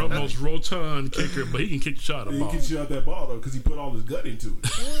team. most rotund kicker, but he can kick the shot at He ball. can shoot out that ball though because he put all his gut into it.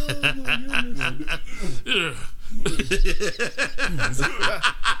 Yeah.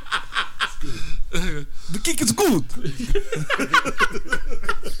 The kick is good.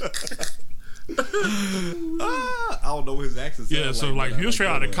 I don't know what his accent sounds Yeah, so like. like but if you're straight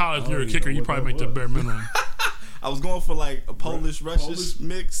out of college and you're a I don't kicker, even you know probably what make that the bare was. minimum. I was going for like a Polish-Russian Polish?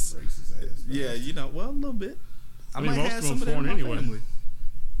 mix. Racist ass. Yeah, you know, well, a little bit. I mean, might most have of some them of that in my foreign anyway. family.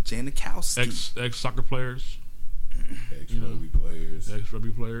 Janikowski. Ex soccer players, Ex-rugby players. ex rugby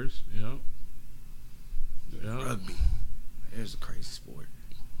players. Yeah. Yeah. Rugby. There's a crazy sport.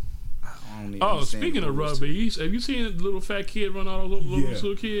 I don't even Oh, understand speaking the of rules to rugby, have you seen the little fat kid run all those little Yeah.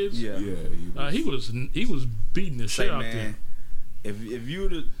 little kids? Yeah. Yeah, He was beating the Say, shit out man, there. if you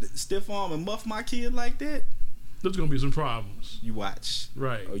would stiff arm and muff my kid like that, There's gonna be some problems. you watch.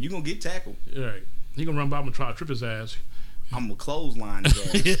 Right. Or you gonna get tackled. Right. He gonna run by him and try to trip his ass. I'm gonna clothesline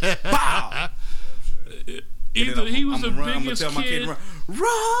his ass. Bow! Either he was the biggest tell my kid, kid.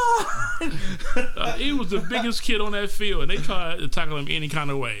 run! He was the biggest kid on that field, and they tried to tackle him any kind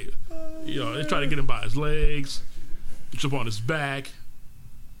of way. You know, they tried to get him by his legs, jump on his back.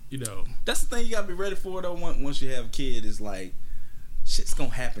 You know, That's the thing you gotta be ready for though. Once you have a kid, is like shit's gonna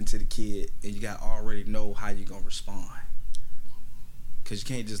happen to the kid, and you gotta already know how you're gonna respond. Cause you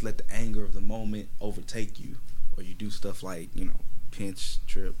can't just let the anger of the moment overtake you, or you do stuff like pinch,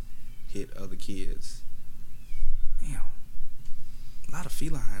 trip, hit other kids. Damn, a lot of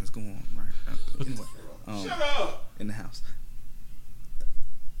felines going on right. Anyway, Shut up! in the house.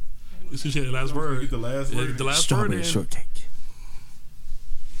 this is the last Don't word. forget the last Yeah, word. get the last word in. shortcake.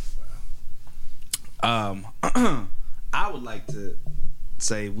 I would like to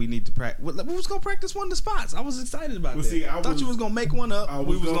say we need to practice. We was gonna practice one of the spots. I was excited about Well, that. see, I thought was- you was gonna make one up. I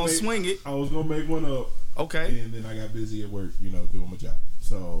We was gonna gonna make- swing it. I was gonna make one up, Okay. and then I got busy at work, doing my job.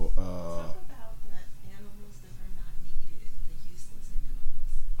 So, Talk about the animals that are not needed, the useless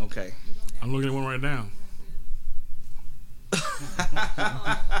animals. Okay. You don't have I'm looking at one right now.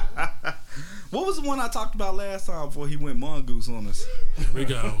 What was the one I talked about last time before he went mongoose on us? Here we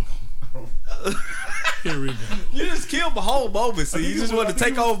go. Here we go. You just killed the whole moment. See, you just wanted to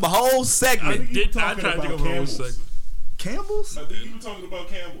take over the whole I segment. think you did. were I talking tried to about take over the whole camels. segment. Campbell's? I think you were talking about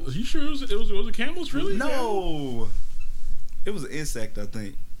Campbell's. Are you sure it was a Campbell's? Really? No. It was an insect, I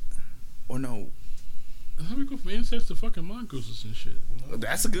think. Or no. How we go from insects to fucking mongooses and shit?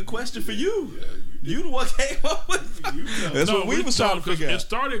 That's a good question for you. You the one came up with it. That's what we was trying to figure out. It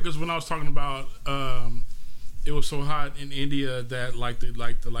started because when I was talking about it was so hot in India that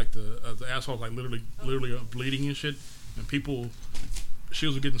the assholes like literally bleeding and shit, and people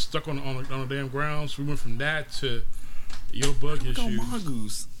shields were getting stuck on the damn ground. So we went from that to your bug issue.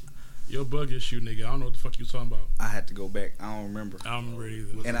 Mongoose. Your bug issue, nigga. I don't know what the fuck you talking about. I had to go back. I don't remember. I don't remember it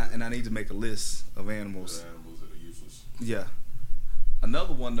either. And I need to make a list of animals. The animals that are useless. Yeah.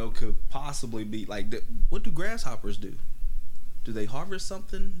 Another one though could possibly be like, what do grasshoppers do? Do they harvest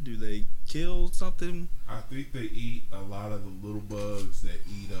something? Do they kill something? I think they eat a lot of the little bugs that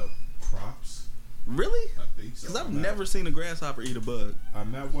eat up crops. Really? I think so. Because I've never seen a grasshopper eat a bug.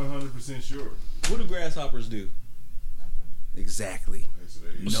 I'm not 100% sure. What do grasshoppers do? Exactly.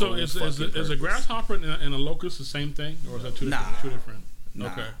 Okay, So is a grasshopper and a locust the same thing, or is that two different? Nah.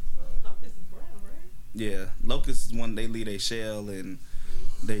 Okay. Locust is brown, right? Yeah, locusts is one they leave their shell and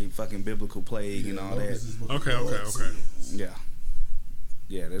they fucking biblical plague and all that. Okay.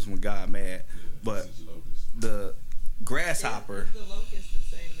 Yeah, that's when God mad. But the grasshopper, Is the locust the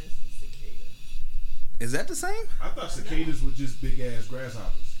same as the cicada? is that the same? I thought cicadas were just big ass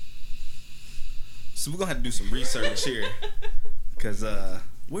grasshoppers. So we're gonna have to do some research here, cause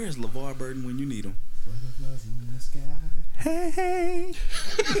where's LeVar Burton when you need him? Butterflies in the sky. Hey,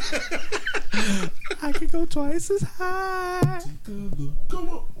 I can go twice as high. Come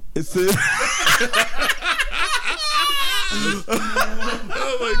on. It's it.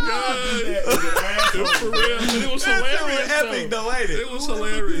 Oh my god! It was for real. It was hilarious. Epic though, ain't it? It was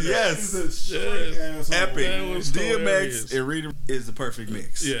hilarious. Yes. Epic. That was hilarious. DMX and Rita is the perfect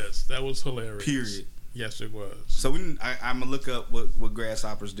mix. Yes, that was hilarious. Period. Yes, it was. So I'm gonna look up what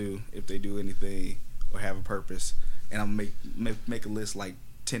grasshoppers do, if they do anything or have a purpose, and I'm gonna make a list like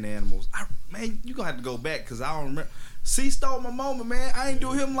 10 animals. Man, you gonna have to go back because I don't remember. C stole my moment, man. I ain't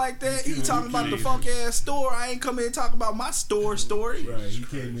do him like that. He talking about the funk ass store. I ain't come in and talk about my store story. Right, he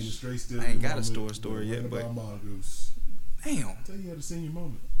came in straight still. I ain't got a store story yet, but mongoose. damn, I tell you how to sing your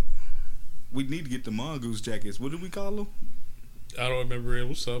moment. we need to get the mongoose jackets. What did we call them? I don't remember it.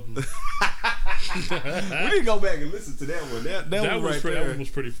 What's up? We need to go back and listen to that one. That one right there. That one was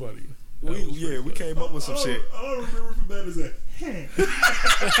pretty funny. We came up with some shit. I don't remember from that as that.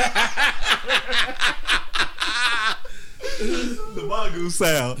 The mongoose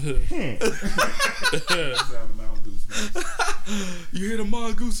sound. You hear the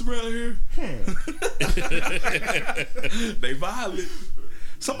mongoose around here? They violent.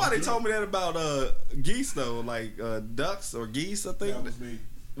 Somebody told me that about geese though, like ducks or geese. I think That was me.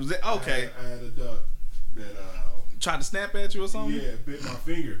 Was it okay? I had a duck that Tried to snap at you or something. yeah, bit my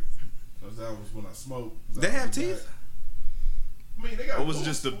finger. Cause that was when I smoked. They have teeth. I mean, they got. Or was it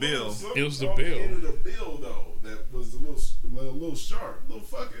just the bill? It was the on bill. End of the bill though. That was a little sharp, little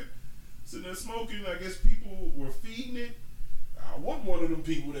fucker. Sitting there smoking. I guess people were feeding it. I wasn't one of them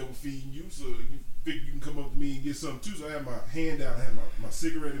people that were feeding you, so you figure you can come up to me and get something too. So I had my hand out. I had my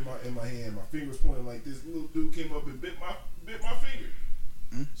cigarette in my hand. My fingers pointing like this. Little dude came up and bit my finger.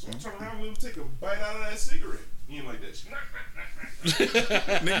 So I turned around and let him take a bite out of that cigarette. He ain't like that shit.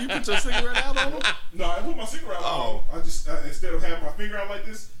 Nigga, you put your cigarette out on him? No, I put my cigarette out on him. I just, instead of having my finger out like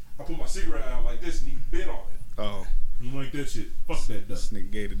this, I put my cigarette out like this and he bit on it. Oh. He ain't like that shit. Fuck that duck. This nigga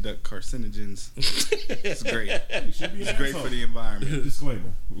gave the duck carcinogens. It's great. He should be an It's great asshole. for the environment.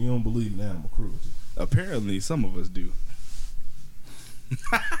 Disclaimer. You don't believe in animal cruelty. Apparently, some of us do.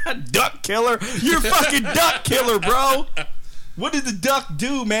 Duck killer? You're a fucking duck killer, bro. What did the duck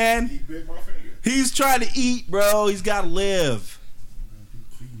do, man? He bit my finger. He's trying to eat, bro. He's got to live.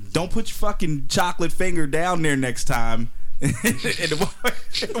 Don't put your fucking chocolate finger down there next time. it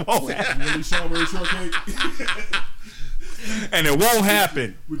won't happen. Really strawberry shortcake? And it won't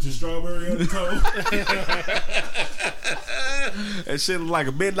happen. With your strawberry on the toe? That shit looked like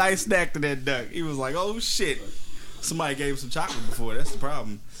a midnight snack to that duck. He was like, oh shit. Somebody gave him some chocolate before. That's the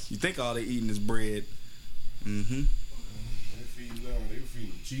problem. You think all they eating is bread. Mm-hmm. They were feeding them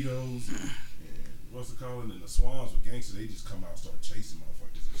Cheetos and what's it called? And the swans were gangsters. They just come out and start chasing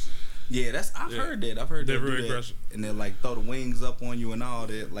motherfuckers and shit. Yeah, I've heard that. I've heard They're they do very that. aggressive. And they'll like throw the wings up on you and all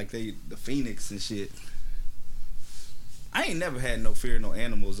that, like the phoenix and shit. I ain't never had no fear of no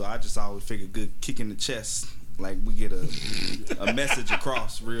animals. Though. I just always figured good kick in the chest, like we get a message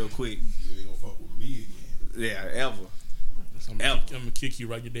across real quick. You ain't gonna fuck with me again. Yeah, ever. I'm gonna kick you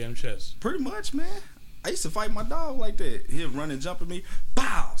right your damn chest. Pretty much, man. I used to fight my dog like that. He'd run and jump at me,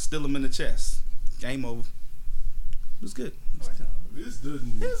 bow, still him in the chest. Game over. It was good. This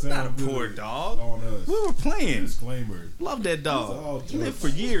doesn't It's sound not a good poor dog. on us. We were playing. Disclaimer. Love that It's all dog. He jokes. lived for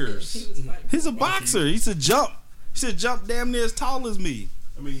years. He was fighting. He's a boxer. He should jump. He should jump damn near as tall as me.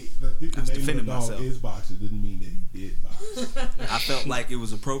 I mean, the I was name of the defending dog myself. is Boxer. Didn't mean that he did box. I felt like it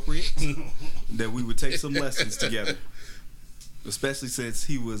was appropriate that we would take some lessons together. Especially since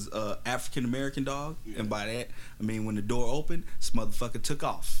he was an African American dog. And by that, I mean when the door opened, this motherfucker took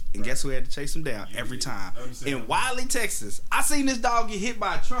off. And guess who had to chase him down every time? In Wiley, Texas. I seen this dog get hit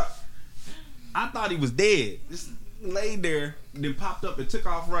by a truck. I thought he was dead. Just laid there, then popped up and took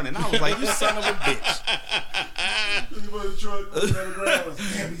off running. I was like, you son of a bitch. He was in the truck, on the ground, was,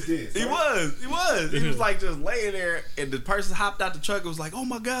 damn, he's dead. He was. He was like just laying there, and the person hopped out the truck and was like, oh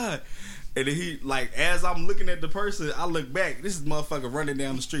my God. And then he, like, as I'm looking at the person, I look back. This is motherfucker running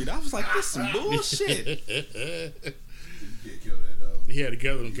down the street. I was like, this is some bullshit. You can't kill that dog. He had to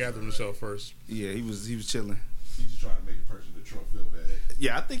gather himself first. Yeah, he was chilling. He's just trying to make the person in the truck feel bad.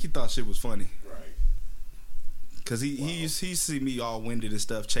 Yeah, I think he thought shit was funny. Right. Cause he see me all winded and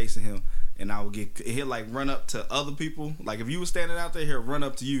stuff chasing him, and I would he'll like run up to other people. Like if you were standing out there, he'll run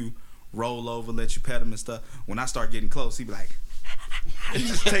up to you, roll over, let you pet him and stuff. When I start getting close, he'd be like, he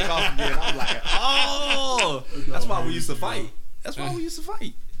just take off again. I'm like, oh, that's why we used to fight. That's why we used to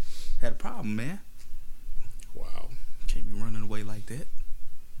fight. Had a problem, man. Wow. Can't be running away like that.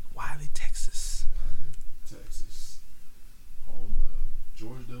 Wiley, Texas. Texas. Home of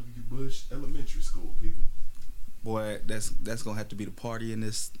George W. Bush Elementary School, people. Boy, that's gonna have to be the party in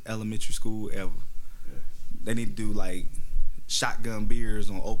this elementary school ever. Yeah. They need to do like shotgun beers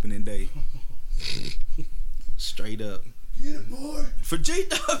on opening day. Straight up. Get it, boy. For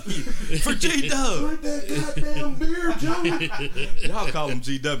GW. For GW. Drink that goddamn beer, Joey. Y'all call him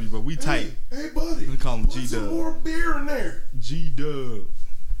GW, but we tight. Hey, buddy. We call him Put some G-Dub. more beer in there. GW.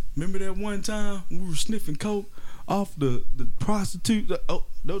 Remember that one time we were sniffing coke off the prostitute? Oh,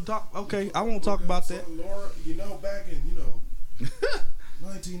 no talk. Okay, I won't talk about that. So, Laura, you know, back in,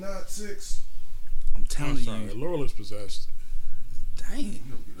 1996. I'm telling I'm sorry. you. Laura looks possessed. Dang. You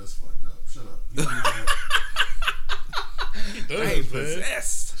don't get us fucked up. Shut up. You don't even have- She does, I ain't man.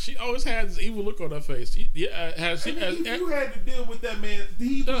 possessed. She always has this evil look on her face. Yeah, has she? you had to deal with that man.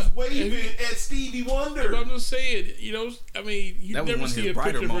 He was waving at Stevie Wonder. But I'm just saying, I mean, you That was never one of see his a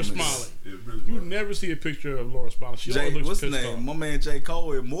brighter picture of her moments. smiling. It really You was. never see a picture of Laura smiling. She Jay, always looks what's the pissed name? off. My man J.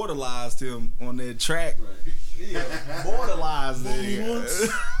 Cole immortalized him on that track. Right. Yeah, immortalized Fool me it. once.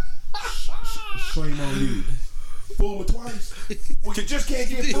 Shame on you. Fool me twice. Well, you just can't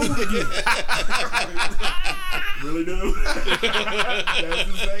get fooled again. Really, dude? That's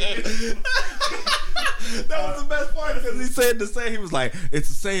the saying. That was the best part because he said the saying. He was like, "It's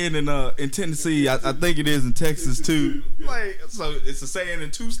a saying in Tennessee. I think it is in Texas too. Like, so it's a saying in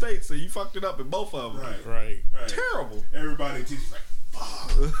 2 states. So you fucked it up in both of them. Right. Right. Terrible. Everybody teaches like,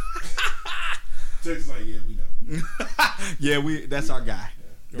 fuck. Texas like, yeah, we know. Yeah, that's our guy.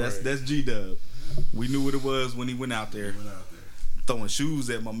 Right. That's G-Dub. We knew what it was when he went out there Went out there. throwing shoes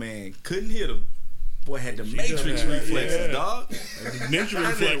at my man. Couldn't hit him. Boy had the G-Dub Matrix had- reflexes, yeah. dog. Ninja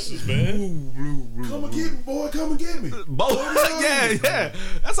reflexes, man. Come and get me, boy. Come and get me. Both. yeah.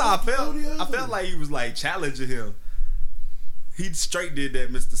 That's how I felt. Go the other I felt way. like he was like challenging him. He straight did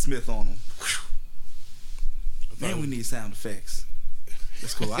that Mr. Smith on him. Man, we need sound effects.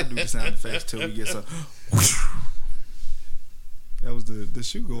 That's cool. I do the sound effects till we get some. That was the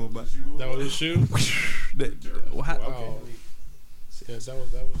shoe going by. That was his shoe. Wow. Wow. Yeah,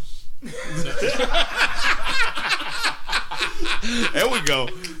 that was. There we go.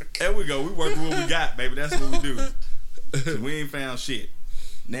 There we go. We working what we got, baby. That's what we do. So we ain't found shit.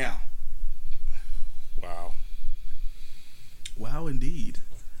 Now. Wow. Wow, indeed.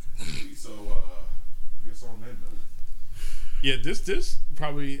 So, I guess on that note. Yeah, this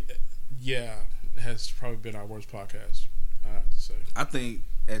probably, has probably been our worst podcast. I have to say. I think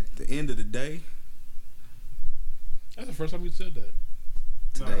at the end of the day, That's the first time we said that.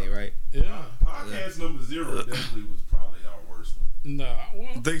 today, right? Yeah. Podcast number 0 definitely was probably our worst one. Nah. Well,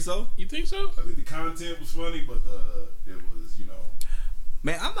 You think so? you think so? I think the content was funny, but it was,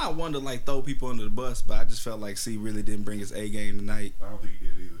 Man, I'm not one to like throw people under the bus, but I just felt like C really didn't bring his A game tonight. I don't think he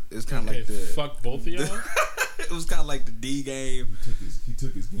did either. It's kind of Okay, like the fuck both of y'all. it was kind of like the D game. He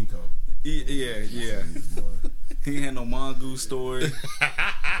took his ginkgo. Yeah. He ain't had no mongoose story.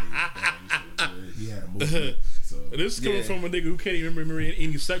 He had a movement. So This is coming Yeah. from a nigga who can't even remember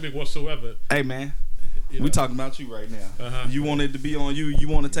any segment whatsoever. Hey man, You know? we talking about you right now. Uh-huh. You want it to be on you. You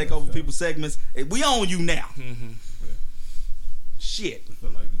want to take over people's segments. Hey, we on you now. Mm-hmm. Shit. I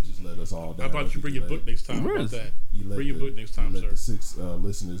feel like you just let us all down. How about you bring your book next time? How Where about is that? You let Bring your book next time, you let sir. the 6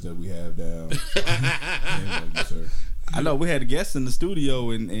 listeners that we have down. Damn, you, sir. I know we had a guest in the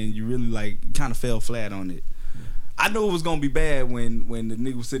studio, and you really like kind of fell flat on it. I knew it was gonna be bad when the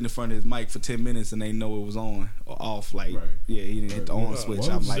nigga was sitting in front of his mic for 10 minutes and they know it was on or off. Like, yeah, he didn't hit the on switch.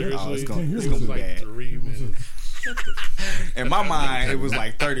 I'm like, oh, it's gonna be bad. 3 minutes. In my mind, it was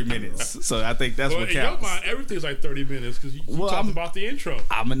like 30 minutes. So I think that's what counts. In your mind, everything's like 30 minutes because you talked about the intro.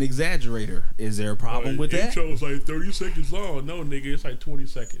 I'm an exaggerator. Is there a problem with that? The intro's like 30 seconds long. No, nigga, it's like 20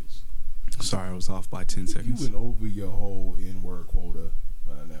 seconds. Sorry, I was off by 10 seconds. You went over your whole N-word quota.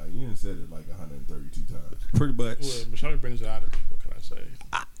 Now you didn't said it like 132 times. Pretty much. Well, Michelle brings it out of me. What can I say?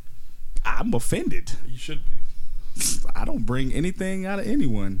 I'm offended. You should be. I don't bring anything out of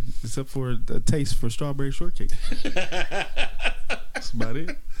anyone except for a taste for strawberry shortcake. That's about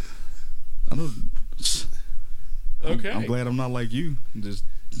it. I don't. Okay. I'm glad I'm not like you, just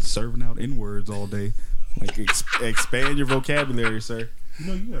serving out N-words all day. Like expand your vocabulary, sir. You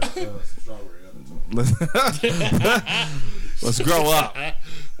know you got some strawberry undertones. Let's grow up.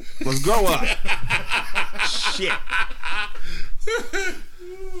 Let's grow up. Shit.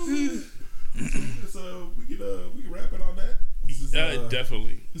 So we can wrap it on that. This is,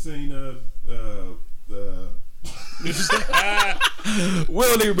 definitely. This ain't we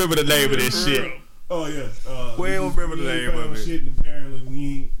don't even remember the name of this shit. Oh yeah. We don't remember the name of it. Shit, and apparently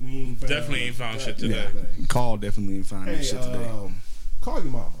we ain't found definitely ain't found shit today. Yeah. Carl definitely ain't found that shit today. Call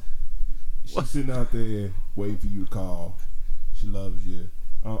your mama. She's sitting out there waiting for you to call. She loves you.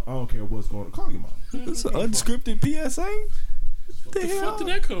 I don't care what's going on. Call your mama. It's an unscripted PSA. What the fuck did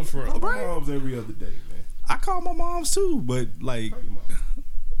that come from? My mom's every other day, man. I call my moms too, but like, Call your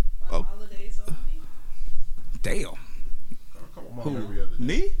mama. Holidays only? damn. I call my mom every other day.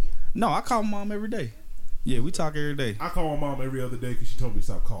 Me? No, I call my mom every day. Yeah, we talk every day. I call my mom every other day because she told me to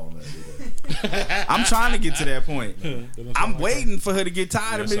stop calling her every day. I'm trying to get to that point. I'm waiting for her to get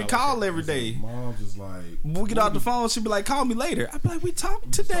tired of me to call every day. Mom's just like, We get off the phone, she'll be like, call me later. I'll be like, we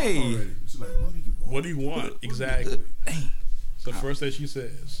talked today. She's like, what do you want? What do you want? Exactly. It's the first thing she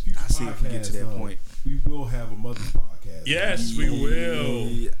says. I see if we get to that point. We will have a mother's podcast. Yes, we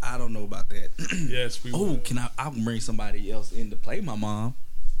will. I don't know about that. Yes, we will. Oh, I'll bring somebody else in to play my mom.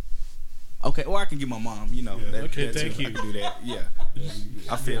 Okay, or I can get my mom, you know. Yeah. Okay, thank you. I can do that. Yeah.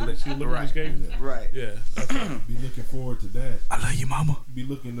 I feel it. See, look at this game? Right. Yeah. Okay. Be looking forward to that. I love you, mama. Be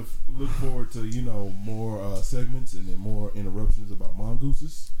look forward to, more segments and then more interruptions about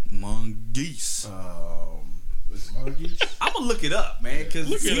mongooses. Mongoose. It's mongoose. I'm gonna look it up, man, because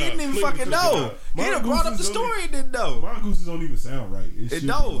he didn't even fucking know. He done brought up the story and didn't know. Mongooses don't even sound right. It should be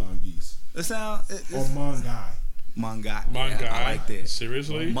mongoose. It sound or mongai. Mongai. Mongai. I like that.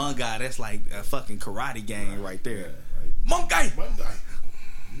 Seriously? Mongai, that's like a fucking karate gang right there. Yeah, right. Mongai.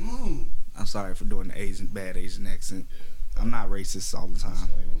 Mm. I'm sorry for doing the bad Asian accent. I'm not racist all the time.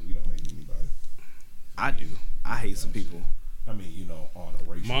 We don't hate anybody. I do. I hate some people. I mean, on a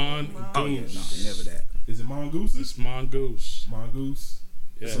racial Mongoose. Oh yeah, no, never that. Is it mongooses? It's mongoose. Mongoose.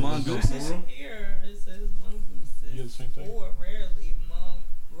 Yeah. It's mongoose. Here it says mongooses. Yeah, the same thing. Or rarely mongoose.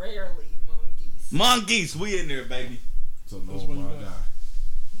 Mongoose, we in there, baby. So no That's what you mongai.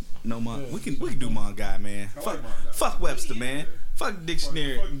 No mon. Yeah, we can do Mongai, man. Fuck Webster, man. Fuck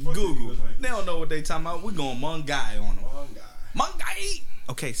dictionary. Fuck Google. English. They don't know what they talking about. We going Mongai on them. Mongai.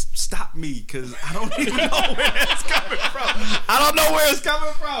 Okay, stop me, cause I don't even know where that's coming from. I don't know where it's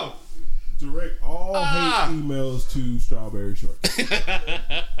coming from. Direct all hate emails to Strawberry Shortcake.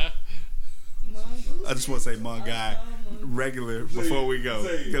 I just want to say Mongai regular before we go.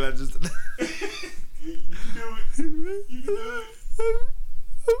 Can I just? You can do it. You can do it.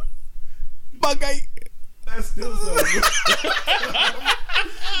 Mongai. That still sounds good.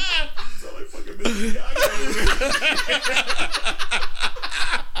 Sound like fucking Mr.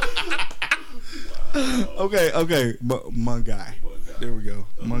 Okay. Mongai. There we go.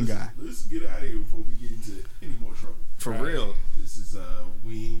 Mongai. Let's get out of here before we get into any more trouble. For real. This is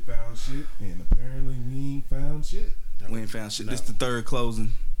we ain't found shit, and apparently we ain't found shit. We ain't found shit. This is the third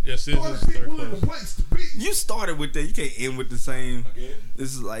closing. Yes, this All is the the third people in close. the place to be. You started with that. You can't end with the same. Again.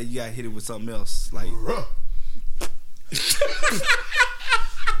 This is like you gotta hit it with something else. Like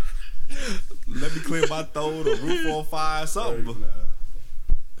let me clear my throat or roof on fire, something.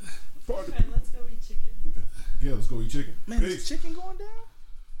 Party. Okay, let's go eat chicken. Yeah, let's go eat chicken. Man, Peace. is chicken going down?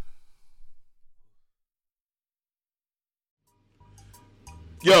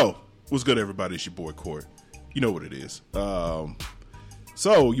 Yo, what's good, everybody? It's your boy Court. You know what it is.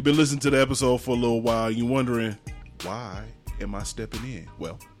 So you've been listening to the episode for a little while. You're wondering, why am I stepping in?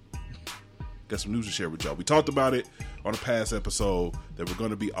 Well, got some news to share with y'all. We talked about it on a past episode that we're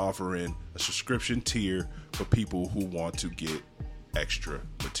going to be offering a subscription tier for people who want to get extra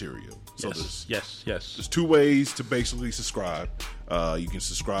material. So Yes. There's 2 ways to basically subscribe. You can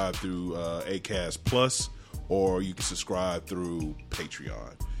subscribe through Acast Plus, or you can subscribe through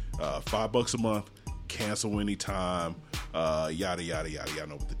Patreon. $5 a month, cancel anytime, yada yada yada. Y'all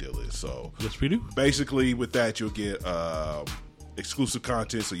know what the deal is. So yes, we do. Basically, with that, you'll get exclusive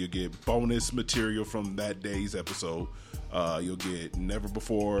content. So you'll get bonus material from that day's episode. You'll get never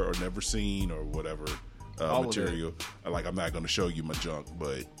before or never seen or whatever material. Like, I'm not going to show you my junk,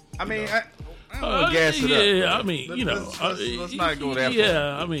 but I mean, gas it up. Yeah, I mean, you know, let's not go that far.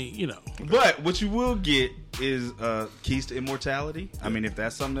 Yeah, I mean, you know. But what you will get is keys to immortality. I mean, if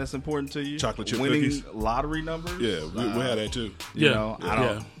that's something that's important to you, chocolate chip winning cookies, lottery numbers. Yeah, we had that too. You know,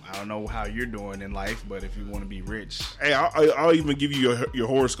 I don't know how you're doing in life, but if you want to be rich, hey, I'll even give you your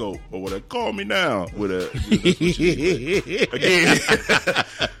horoscope or whatever. Call me now with a again.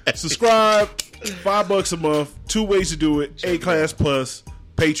 Subscribe, $5 a month. 2 ways to do it: Acast Plus,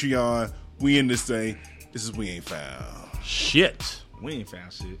 Patreon. We in this thing. This is We Ain't Found Shit. We ain't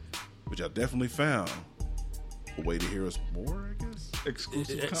found shit, but y'all definitely found a way to hear us more, I guess.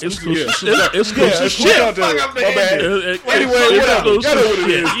 Exclusive shit. Anyway, Whatever. y'all know what it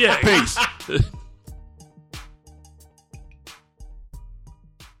is. Yeah. Peace.